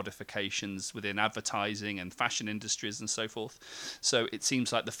kinds of modifications within advertising and fashion industries and so forth. So it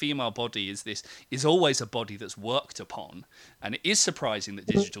seems like the female body is always a body that's worked upon, and it is surprising that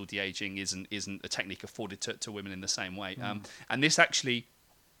digital de-aging isn't a technique afforded to women in the same way. And this actually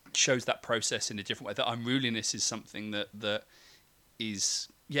shows that process in a different way. That unruliness is something that is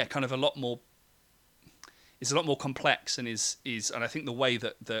kind of a lot more complex, and and I think the way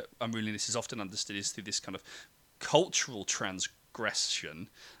that unruliness is often understood is through this kind of cultural transgression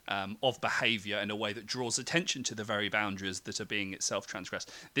of behaviour in a way that draws attention to the very boundaries that are being itself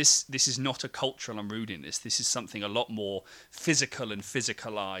transgressed. This is not a cultural unruliness. This is something a lot more physical and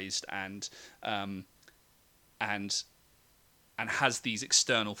physicalized, and has these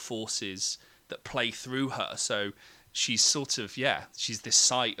external forces that play through her. So she's sort of she's this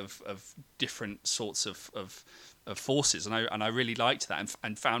site of different sorts of forces, and I really liked that,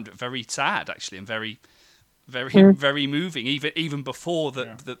 and found it very sad actually, and very very moving, even before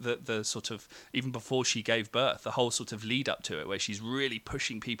the sort of, even before she gave birth, the whole sort of lead up to it, where she's really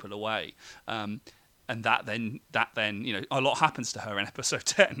pushing people away, and that then a lot happens to her in episode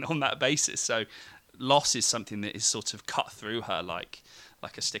 10 on that basis. So loss is something that is sort of cut through her like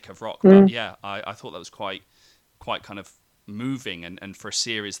a stick of rock. But I thought that was quite kind of moving, and for a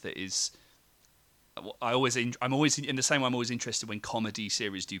series that is, I'm always in the same way. I'm always interested when comedy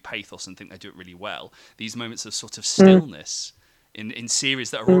series do pathos and think they do it really well. These moments of sort of stillness in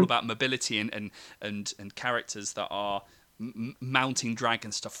series that are all about mobility and characters that are mounting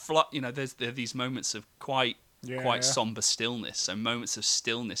dragons to fly. There are these moments of quite somber stillness. So moments of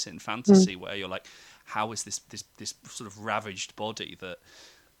stillness in fantasy where you're like, how is this sort of ravaged body that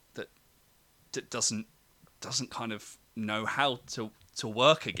doesn't kind of know how to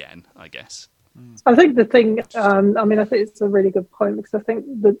work again, I guess. I think the thing, I think it's a really good point, because I think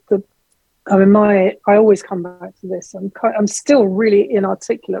I always come back to this. I'm still really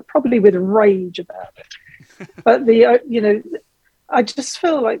inarticulate, probably with rage about it. But I just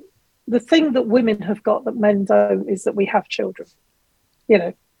feel like the thing that women have got that men don't is that we have children.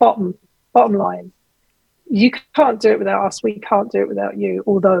 Bottom line, you can't do it without us. We can't do it without you.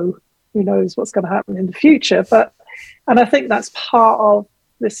 Although who knows what's going to happen in the future? And I think that's part of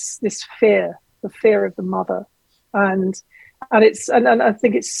this fear, the fear of the mother, and I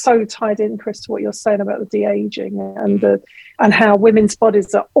think it's so tied in, Chris, to what you're saying about the de-aging and how women's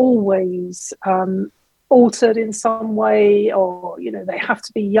bodies are always altered in some way, or they have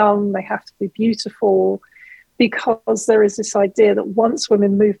to be young, they have to be beautiful, because there is this idea that once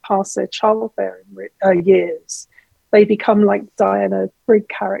women move past their childbearing years, they become like Diana Rigg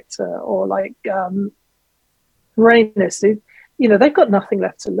character, or like Rhaenys, who, they've got nothing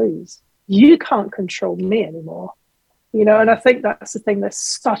left to lose. You can't control me anymore. And I think that's the thing. There's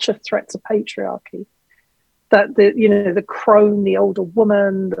such a threat to patriarchy that the crone, the older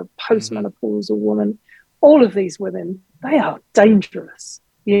woman, the postmenopausal woman, all of these women, they are dangerous.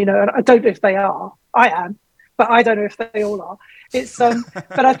 And I don't know if they are. I am, but I don't know if they all are. It's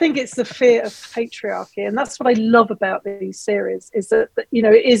but I think it's the fear of patriarchy, and that's what I love about these series. Is that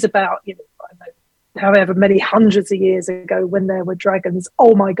it is about I don't know, however many hundreds of years ago when there were dragons.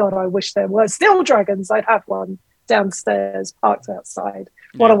 Oh my God, I wish there were still dragons. I'd have one downstairs parked outside.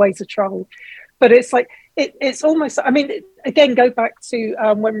 What a way to travel. But it's like it's almost, again, go back to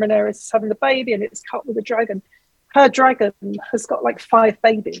when Rhaenyra is having the baby and it's cut with a dragon. Her dragon has got like 5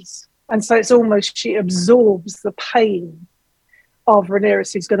 babies, and so it's almost, she absorbs the pain of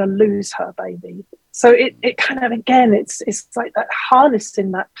Rhaenyra, who's going to lose her baby. So it kind of, again, it's like that,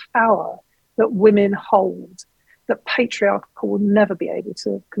 harnessing that power that women hold, that patriarchal will never be able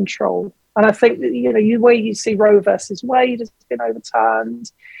to control. And I think that, where you see Roe versus Wade has been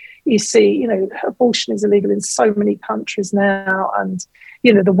overturned, you see, abortion is illegal in so many countries now, and,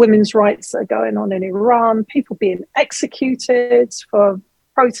 the women's rights that are going on in Iran, people being executed for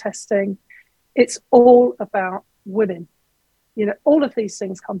protesting. It's all about women. All of these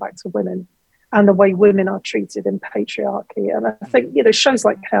things come back to women and the way women are treated in patriarchy. And I think, shows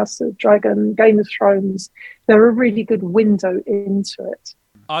like House of Dragon, Game of Thrones, they're a really good window into it.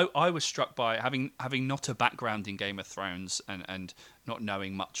 I was struck by having not a background in Game of Thrones and not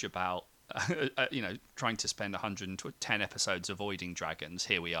knowing much about, trying to spend 110 episodes avoiding dragons.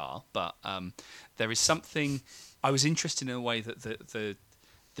 Here we are. But there is something, I was interested in the way that the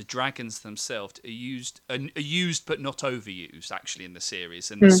dragons themselves are used but not overused, actually, in the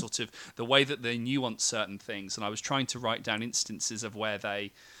series, and the sort of the way that they nuance certain things. And I was trying to write down instances of where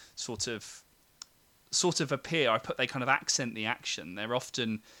they sort of appear. They kind of accent the action. They're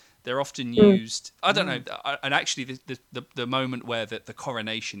often used. I don't know. And actually, the moment where the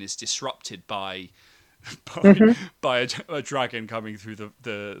coronation is disrupted by a dragon coming through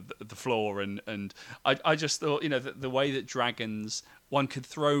the floor, and I just thought, the way that dragons, one could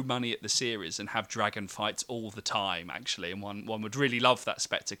throw money at the series and have dragon fights all the time, actually, and one would really love that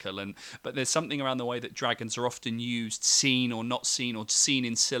spectacle. But there's something around the way that dragons are often used, seen or not seen, or seen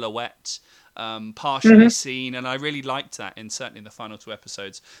in silhouette, partially seen, and I really liked that certainly in the final 2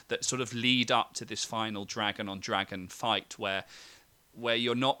 episodes that sort of lead up to this final dragon on dragon fight where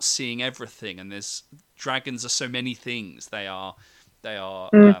you're not seeing everything, and dragons are so many things. They are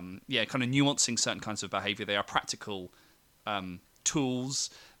kind of nuancing certain kinds of behavior. They are practical tools.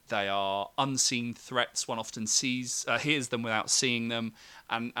 They are unseen threats. One often hears them without seeing them,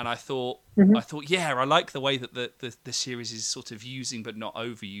 and I thought, I like the way that the series is sort of using but not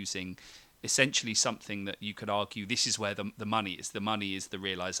overusing essentially something that you could argue this is where the money is. The money is the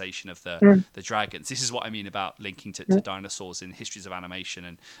realization of the dragons. This is what I mean about linking to dinosaurs in histories of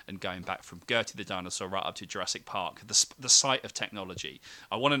animation and going back from Gertie the dinosaur right up to Jurassic Park. The site of technology.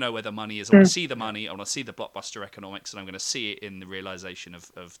 I want to know where the money is. I want to see the money. I want to see the blockbuster economics, and I'm going to see it in the realization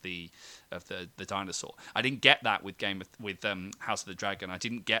of the dinosaur. I didn't get that with House of the Dragon. I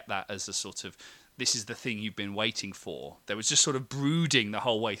didn't get that as a sort of, this is the thing you've been waiting for. There was just sort of brooding the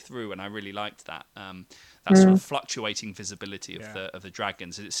whole way through, and I really liked that. That sort of fluctuating visibility of the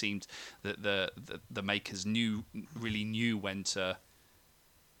dragons. It seemed that the makers really knew when to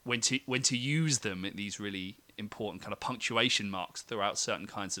use them at these really important kind of punctuation marks throughout certain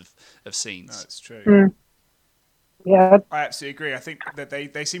kinds of scenes. That's true. Yeah, I absolutely agree. I think that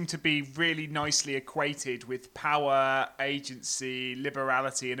they seem to be really nicely equated with power, agency,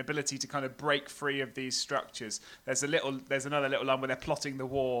 liberality, and ability to kind of break free of these structures. There's another little line where they're plotting the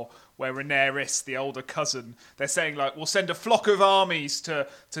war where Rhaenyra, the older cousin, they're saying like, we'll send a flock of armies to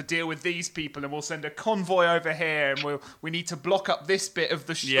deal with these people, and we'll send a convoy over here, and we need to block up this bit of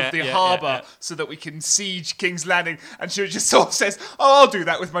the harbour so that we can siege King's Landing. And she just sort of says, oh, I'll do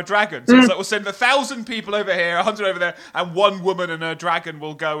that with my dragon. So it's like, we'll send 1,000 people over here, 100 over there, and one woman and her dragon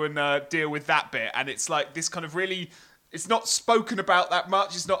will go and deal with that bit. And it's like this kind of really, it's not spoken about that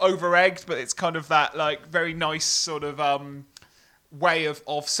much, it's not over-egged, but it's kind of that like very nice sort of way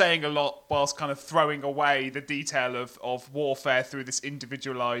of saying a lot whilst kind of throwing away the detail of warfare through this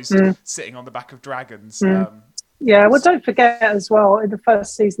individualized sitting on the back of dragons. Yeah, well, don't forget as well, in the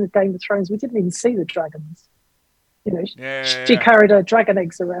first season of Game of Thrones, we didn't even see the dragons. You know, she carried her dragon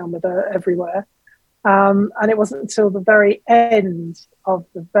eggs around with her everywhere. And it wasn't until the very end of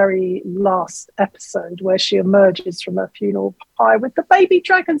the very last episode where she emerges from her funeral pyre with the baby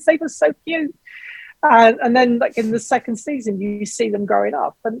dragons. They were so cute. And then, like in the second season, you see them growing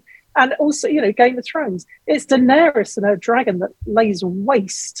up, and also, you know, Game of Thrones. It's Daenerys and her dragon that lays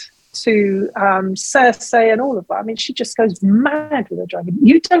waste to Cersei and all of that. I mean, she just goes mad with her dragon.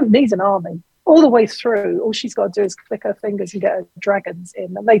 You don't need an army all the way through. All she's got to do is click her fingers and get her dragons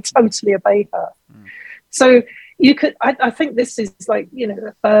in, and they totally obey her. So you could, I think this is like, you know,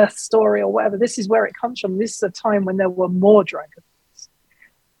 the birth story or whatever. This is where it comes from. This is a time when there were more dragons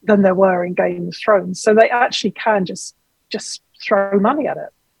than there were in Game of Thrones. So they actually can just throw money at it.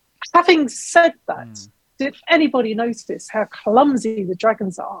 Having said that, did anybody notice how clumsy the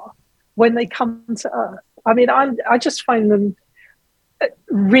dragons are when they come to Earth? I mean, I just find them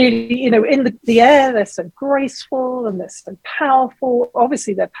really, you know, in the air, they're so graceful and they're so powerful.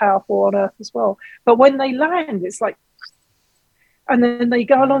 Obviously, they're powerful on Earth as well. But when they land, it's like, and then they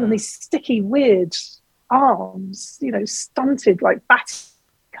go along and these sticky, weird arms, you know, stunted, like bat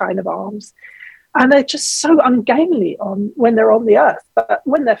kind of arms, and they're just so ungainly when they're on the Earth, but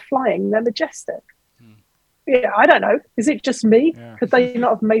when they're flying, they're majestic. Yeah, I don't know. Is it just me? Yeah. Could they not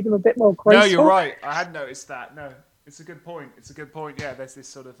have made them a bit more graceful? No, you're right. I hadn't noticed that. No, it's a good point. Yeah, there's this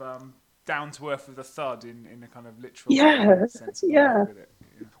sort of down to earth with a thud in a kind of literal sense. Yeah.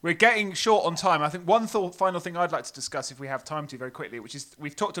 We're getting short on time. I think one final thing I'd like to discuss, if we have time to, very quickly, which is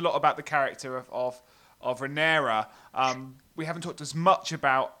we've talked a lot about the character of Rhaenyra. We haven't talked as much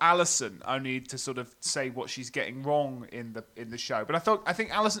about Alicent, only to sort of say what she's getting wrong in the show. But I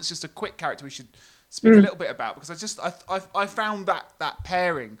think Alicent's just a quick character we should speak a little bit about, because I found that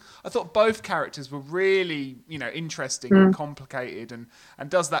pairing. I thought both characters were really, you know, interesting and complicated, and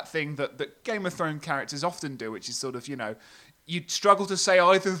does that thing that Game of Thrones characters often do, which is sort of, you know, you'd struggle to say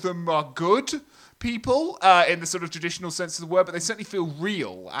either of them are good people in the sort of traditional sense of the word, but they certainly feel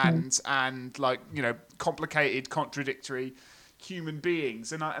real and like, you know, complicated, contradictory human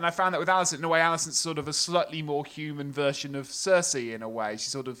beings. And I found that with Alicent, in a way, Alicent's sort of a slightly more human version of Cersei in a way.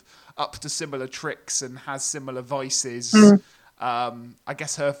 She's sort of up to similar tricks and has similar vices. I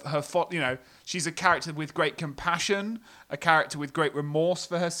guess her you know, she's a character with great compassion, a character with great remorse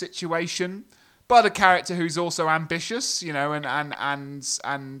for her situation, but a character who's also ambitious, you know, and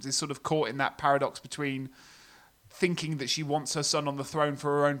is sort of caught in that paradox between thinking that she wants her son on the throne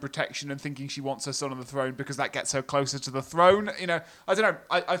for her own protection and thinking she wants her son on the throne because that gets her closer to the throne. You know, I don't know.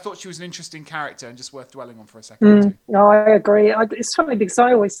 I thought she was an interesting character and just worth dwelling on for a second or two. No, I agree. It's funny because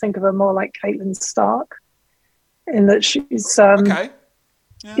I always think of her more like Catelyn Stark, in that she's okay.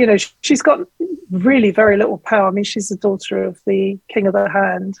 Yeah. You know, she's got really very little power. I mean, she's the daughter of the King of the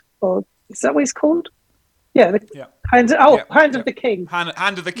Hand, or is that what he's called? Yeah, Hand of the King.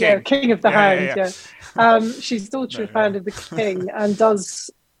 Hand of the King. Yeah, King of the Hand. She's daughter of Hand of the King and does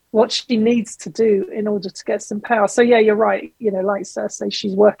what she needs to do in order to get some power. So yeah, you're right. You know, like Cersei,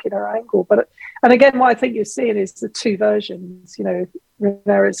 she's working her angle. And again, what I think you're seeing is the two versions. You know,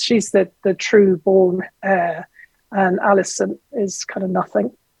 Rhaenyra, she's the true born heir, and Alicent is kind of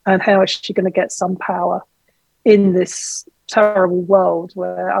nothing. And how is she going to get some power in this terrible world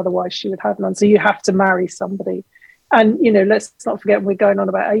where otherwise she would have none? So you have to marry somebody. And, you know, let's not forget, we're going on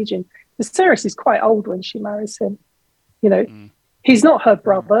about aging. Viserys is quite old when she marries him. You know, he's not her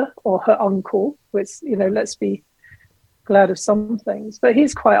brother or her uncle, which, you know, let's be glad of some things, but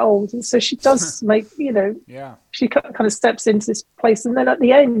he's quite old. And so she does make, you know, she kind of steps into this place. And then at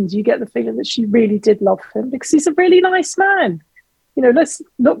the end, you get the feeling that she really did love him because he's a really nice man. You know, let's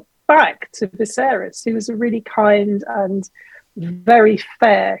look back to Viserys, who was a really kind and very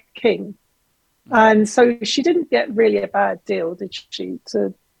fair king. And so she didn't get really a bad deal, did she,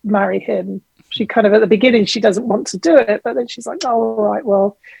 to marry him? She kind of, at the beginning, she doesn't want to do it, but then she's like, oh, all right,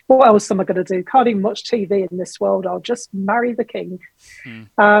 well, what else am I going to do? Can't even watch TV in this world. I'll just marry the king.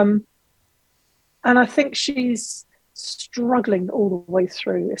 And I think she's struggling all the way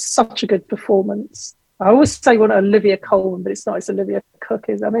through. It's such a good performance. I always say one Olivia Colman, but it's not. It's Olivia Cook.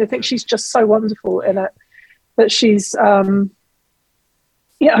 I mean, I think she's just so wonderful in it. That she's,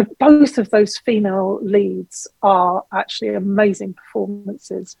 both of those female leads are actually amazing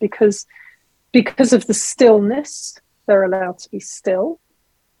performances because of the stillness. They're allowed to be still.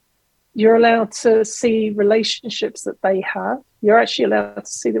 You're allowed to see relationships that they have. You're actually allowed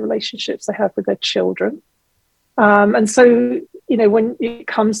to see the relationships they have with their children. And so, when it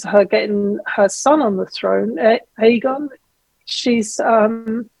comes to her getting her son on the throne, Aegon, she is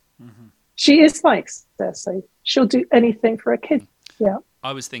like Cersei. She'll do anything for her kid. Yeah.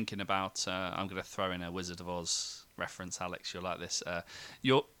 I was thinking about, I'm going to throw in a Wizard of Oz reference, Alex. You'll like this.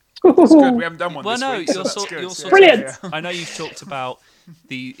 It's good. We haven't done one this week, you're so that's good. Brilliant. I know you've talked about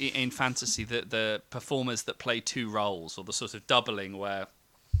in fantasy the performers that play two roles, or the sort of doubling where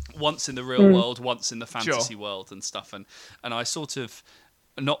once in the real world, once in the fantasy world and stuff. And I sort of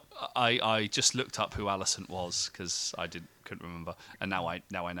I just looked up who Alicent was because I couldn't remember, and now I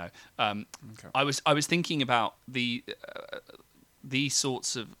know. I was thinking about these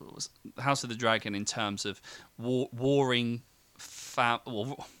sorts of House of the Dragon in terms of warring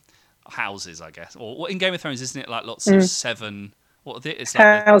houses, I guess. Or in Game of Thrones, isn't it like lots of seven? What it's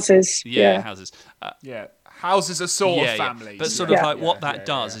like houses? Houses. Houses are sort of families. But sort of like what that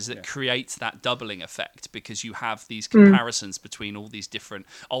does is it creates that doubling effect because you have these comparisons between all these different.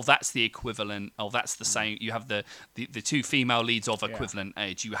 Oh, that's the equivalent. Oh, that's the same. You have the two female leads of equivalent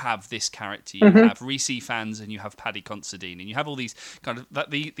age. You have this character. You have Rhys fans and you have Paddy Considine, and you have all these kind of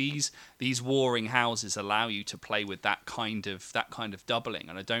these warring houses allow you to play with that kind of doubling.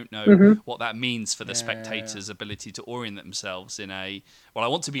 And I don't know what that means for the spectator's ability to orient themselves in I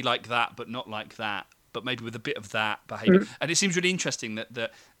want to be like that, but not like that. But maybe with a bit of that behaviour. And it seems really interesting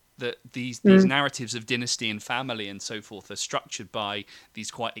that these narratives of dynasty and family and so forth are structured by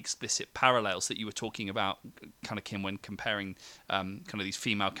these quite explicit parallels that you were talking about, kind of, Kim, when comparing kind of these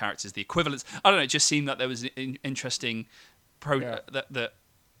female characters, the equivalents. I don't know, it just seemed that there was an interesting that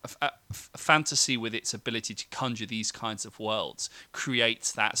fantasy with its ability to conjure these kinds of worlds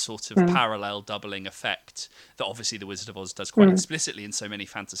creates that sort of parallel doubling effect that obviously the Wizard of Oz does quite explicitly in so many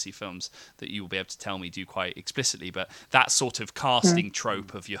fantasy films that you will be able to tell me do quite explicitly. But that sort of casting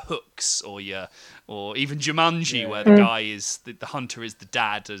trope of your hooks or even Jumanji where the guy is the hunter is the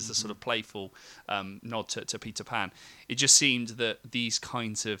dad as a sort of playful nod to Peter Pan. It just seemed that these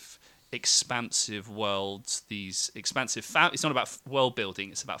kinds of expansive worlds, these expansive it's not about world building,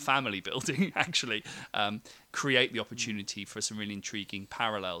 it's about family building actually, create the opportunity for some really intriguing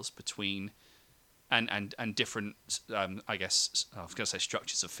parallels between and different I guess I was going to say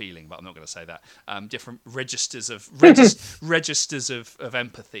structures of feeling, but I'm not going to say that, different registers of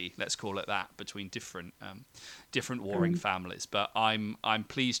empathy, let's call it that, between different warring families. But I'm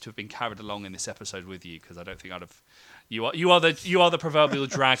pleased to have been carried along in this episode with you, because I don't think I'd have. You are the proverbial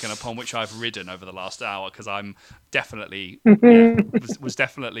dragon upon which I've ridden over the last hour, because I'm definitely was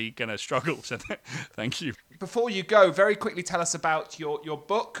definitely going to struggle. So thank you. Before you go, very quickly tell us about your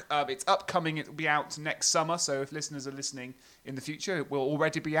book. It's upcoming. It will be out next summer. So if listeners are listening in the future, it will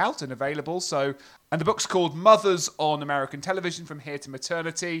already be out and available. And the book's called Mothers on American Television: From Here to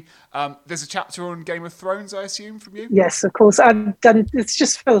Maternity. There's a chapter on Game of Thrones, I assume, from you? Yes, of course. And it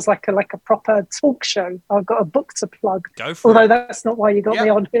just feels like a proper talk show. I've got a book to plug. Go for Although it. That's not why you got me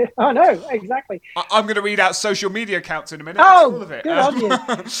on here. Oh, no, exactly. I'm going to read out social media accounts in a minute. Oh, all of it. good on you.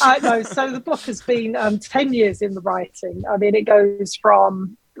 No, so the book has been 10 years in the writing. I mean, it goes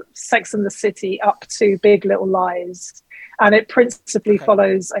from Sex and the City up to Big Little Lies. And it principally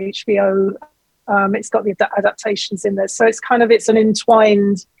follows HBO. It's got the adaptations in there. So it's an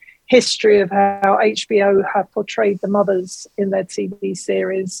entwined history of how HBO have portrayed the mothers in their TV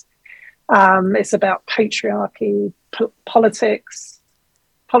series. It's about patriarchy, politics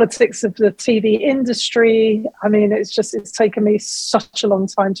of the TV industry. I mean, it's taken me such a long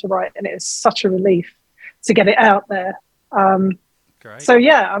time to write, and it is such a relief to get it out there. Great. So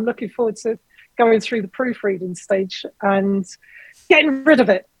yeah, I'm looking forward to going through the proofreading stage and getting rid of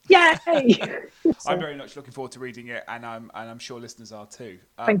it. Yay! I'm very much looking forward to reading it, and I'm sure listeners are too.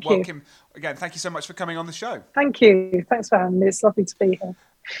 Thank you. Kim, again, thank you so much for coming on the show. Thank you. Thanks for having me. It's lovely to be here.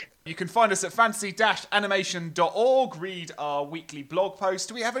 You can find us at fantasy-animation.org, read our weekly blog post.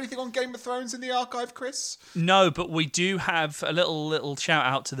 Do we have anything on Game of Thrones in the archive, Chris? No, but we do have a little shout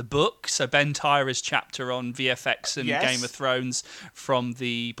out to the book. So Ben Tyra's chapter on VFX and Game of Thrones from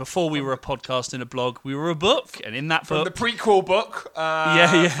the Before We Were a Podcast and a Blog, We Were a Book. And in that book... From the prequel book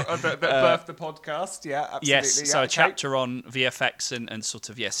that birthed the podcast. Yeah, absolutely. Yes, so a chapter on VFX and sort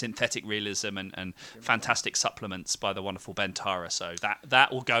of, synthetic realism and fantastic supplements by the wonderful Ben Tyra. So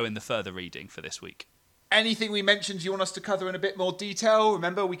that will go in the further reading for this week. Anything we mentioned you want us to cover in a bit more detail?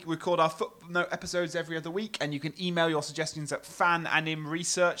 Remember, we record our footnote episodes every other week, and you can email your suggestions at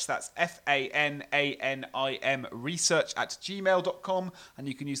fananimresearch, that's FANANIM research@gmail.com, and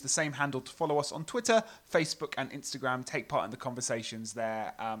you can use the same handle to follow us on Twitter, Facebook and Instagram. Take part in the conversations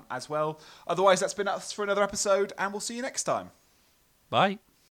there as well. Otherwise, that's been us for another episode, and we'll see you next time. Bye.